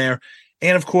have been there.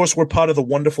 And of course, we're part of the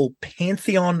wonderful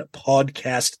Pantheon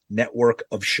Podcast Network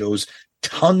of shows.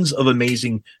 Tons of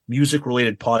amazing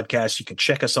music-related podcasts. You can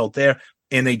check us out there.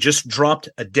 And they just dropped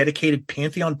a dedicated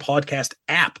Pantheon Podcast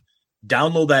app.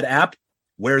 Download that app.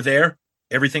 We're there.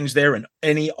 Everything's there. And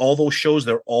all those shows,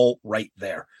 they're all right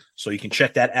there. So you can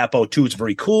check that app out too. It's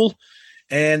very cool.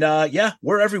 And yeah,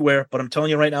 we're everywhere. But I'm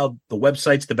telling you right now, the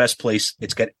website's the best place.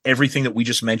 It's got everything that we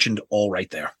just mentioned all right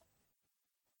there.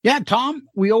 Yeah, Tom,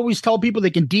 we always tell people they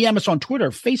can DM us on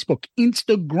Twitter, Facebook,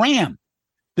 Instagram.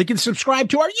 They can subscribe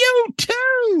to our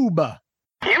YouTube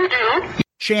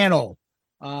channel.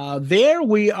 There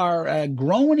we are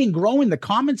growing and growing. The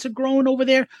comments are growing over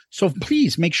there. So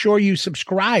please make sure you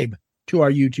subscribe to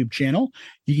our YouTube channel.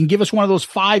 You can give us one of those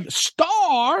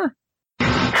 5-star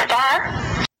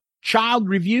child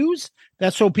reviews.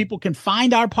 That's so people can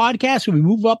find our podcast and we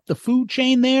move up the food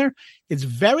chain there. It's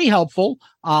very helpful.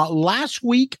 Last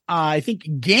week, I think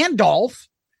Gandalf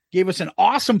gave us an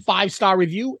awesome 5-star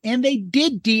review, and they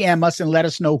did DM us and let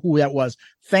us know who that was.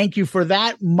 Thank you for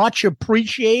that. Much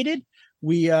appreciated.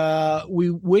 We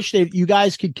wish that you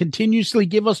guys could continuously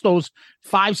give us those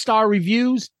 5-star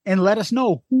reviews and let us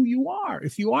know who you are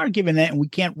if you are giving that and we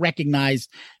can't recognize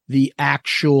the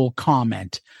actual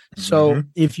comment. So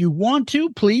if you want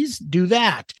to, please do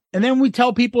that. And then we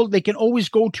tell people they can always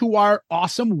go to our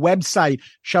awesome website,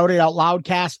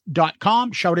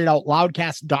 shoutitoutloudcast.com,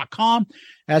 shoutitoutloudcast.com.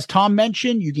 As Tom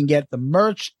mentioned, you can get the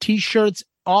merch, t-shirts,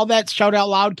 all that Shout Out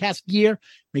Loudcast gear.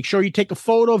 Make sure you take a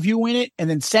photo of you in it and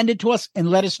then send it to us and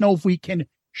let us know if we can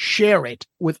share it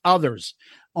with others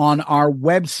on our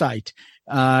website.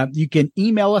 You can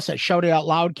email us at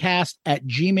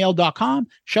shoutitoutloudcast@gmail.com,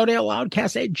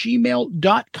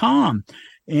 shoutitoutloudcast@gmail.com.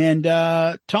 And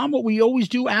Tom, what we always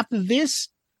do after this,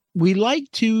 we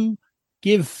like to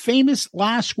give famous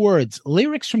last words,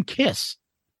 lyrics from Kiss.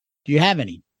 Do you have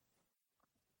any?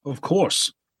 Of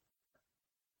course.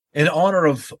 In honor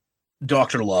of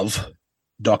Dr. Love,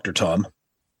 Dr. Tom.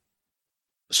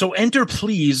 So enter,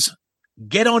 please,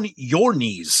 get on your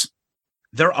knees.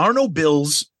 There are no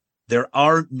bills. There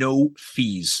are no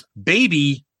fees.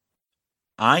 Baby,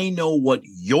 I know what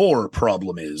your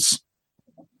problem is.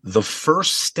 The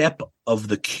first step of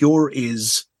the cure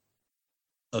is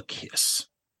a kiss.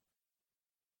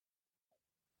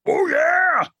 Oh,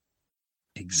 yeah.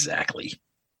 Exactly.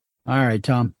 All right,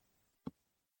 Tom.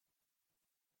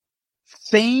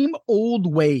 Same old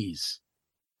ways.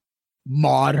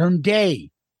 Modern day.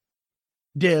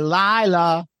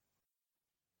 Delilah.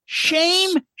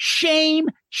 Shame, shame,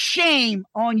 shame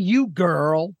on you,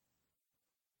 girl.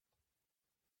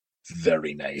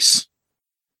 Very nice.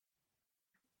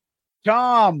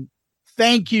 Tom,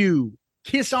 thank you.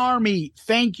 Kiss Army,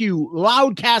 thank you.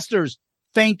 Loudcasters,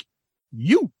 thank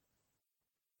you.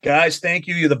 Guys, thank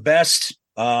you. You're the best.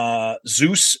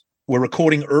 Zeus, we're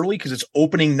recording early because it's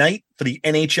opening night for the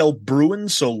NHL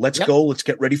Bruins. So let's go. Let's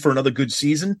get ready for another good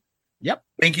season. Yep.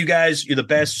 Thank you, guys. You're the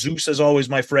best. Zeus, as always,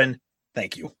 my friend.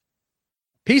 Thank you.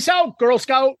 Peace out, Girl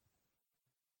Scout.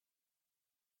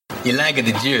 You like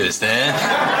the juice,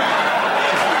 eh?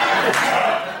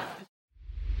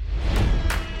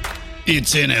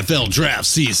 It's NFL draft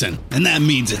season, and that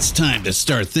means it's time to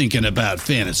start thinking about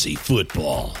fantasy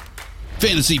football.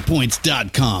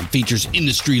 FantasyPoints.com features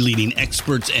industry-leading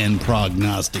experts and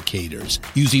prognosticators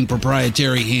using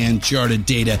proprietary hand-charted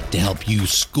data to help you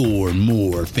score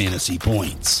more fantasy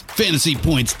points.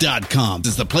 FantasyPoints.com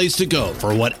is the place to go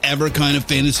for whatever kind of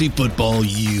fantasy football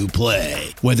you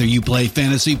play. Whether you play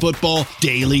fantasy football,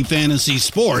 daily fantasy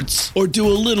sports, or do a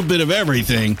little bit of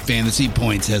everything, Fantasy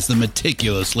Points has the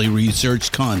meticulously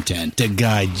researched content to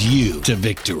guide you to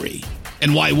victory.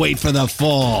 And why wait for the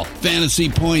fall? Fantasy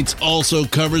Points also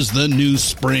covers the new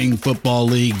spring football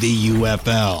league, the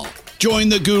UFL. Join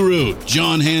the guru,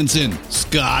 John Hansen,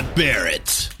 Scott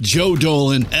Barrett, Joe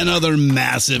Dolan, and other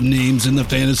massive names in the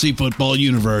fantasy football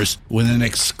universe with an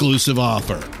exclusive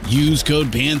offer. Use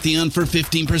code Pantheon for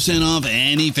 15% off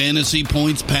any Fantasy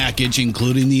Points package,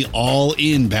 including the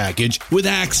all-in package, with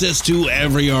access to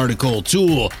every article,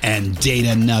 tool, and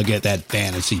data nugget that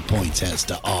Fantasy Points has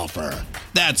to offer.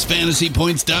 That's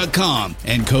FantasyPoints.com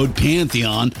and code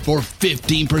Pantheon for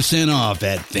 15% off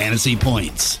at Fantasy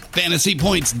Points.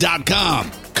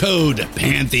 FantasyPoints.com, code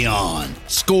Pantheon.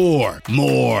 Score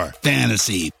more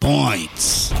fantasy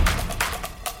points.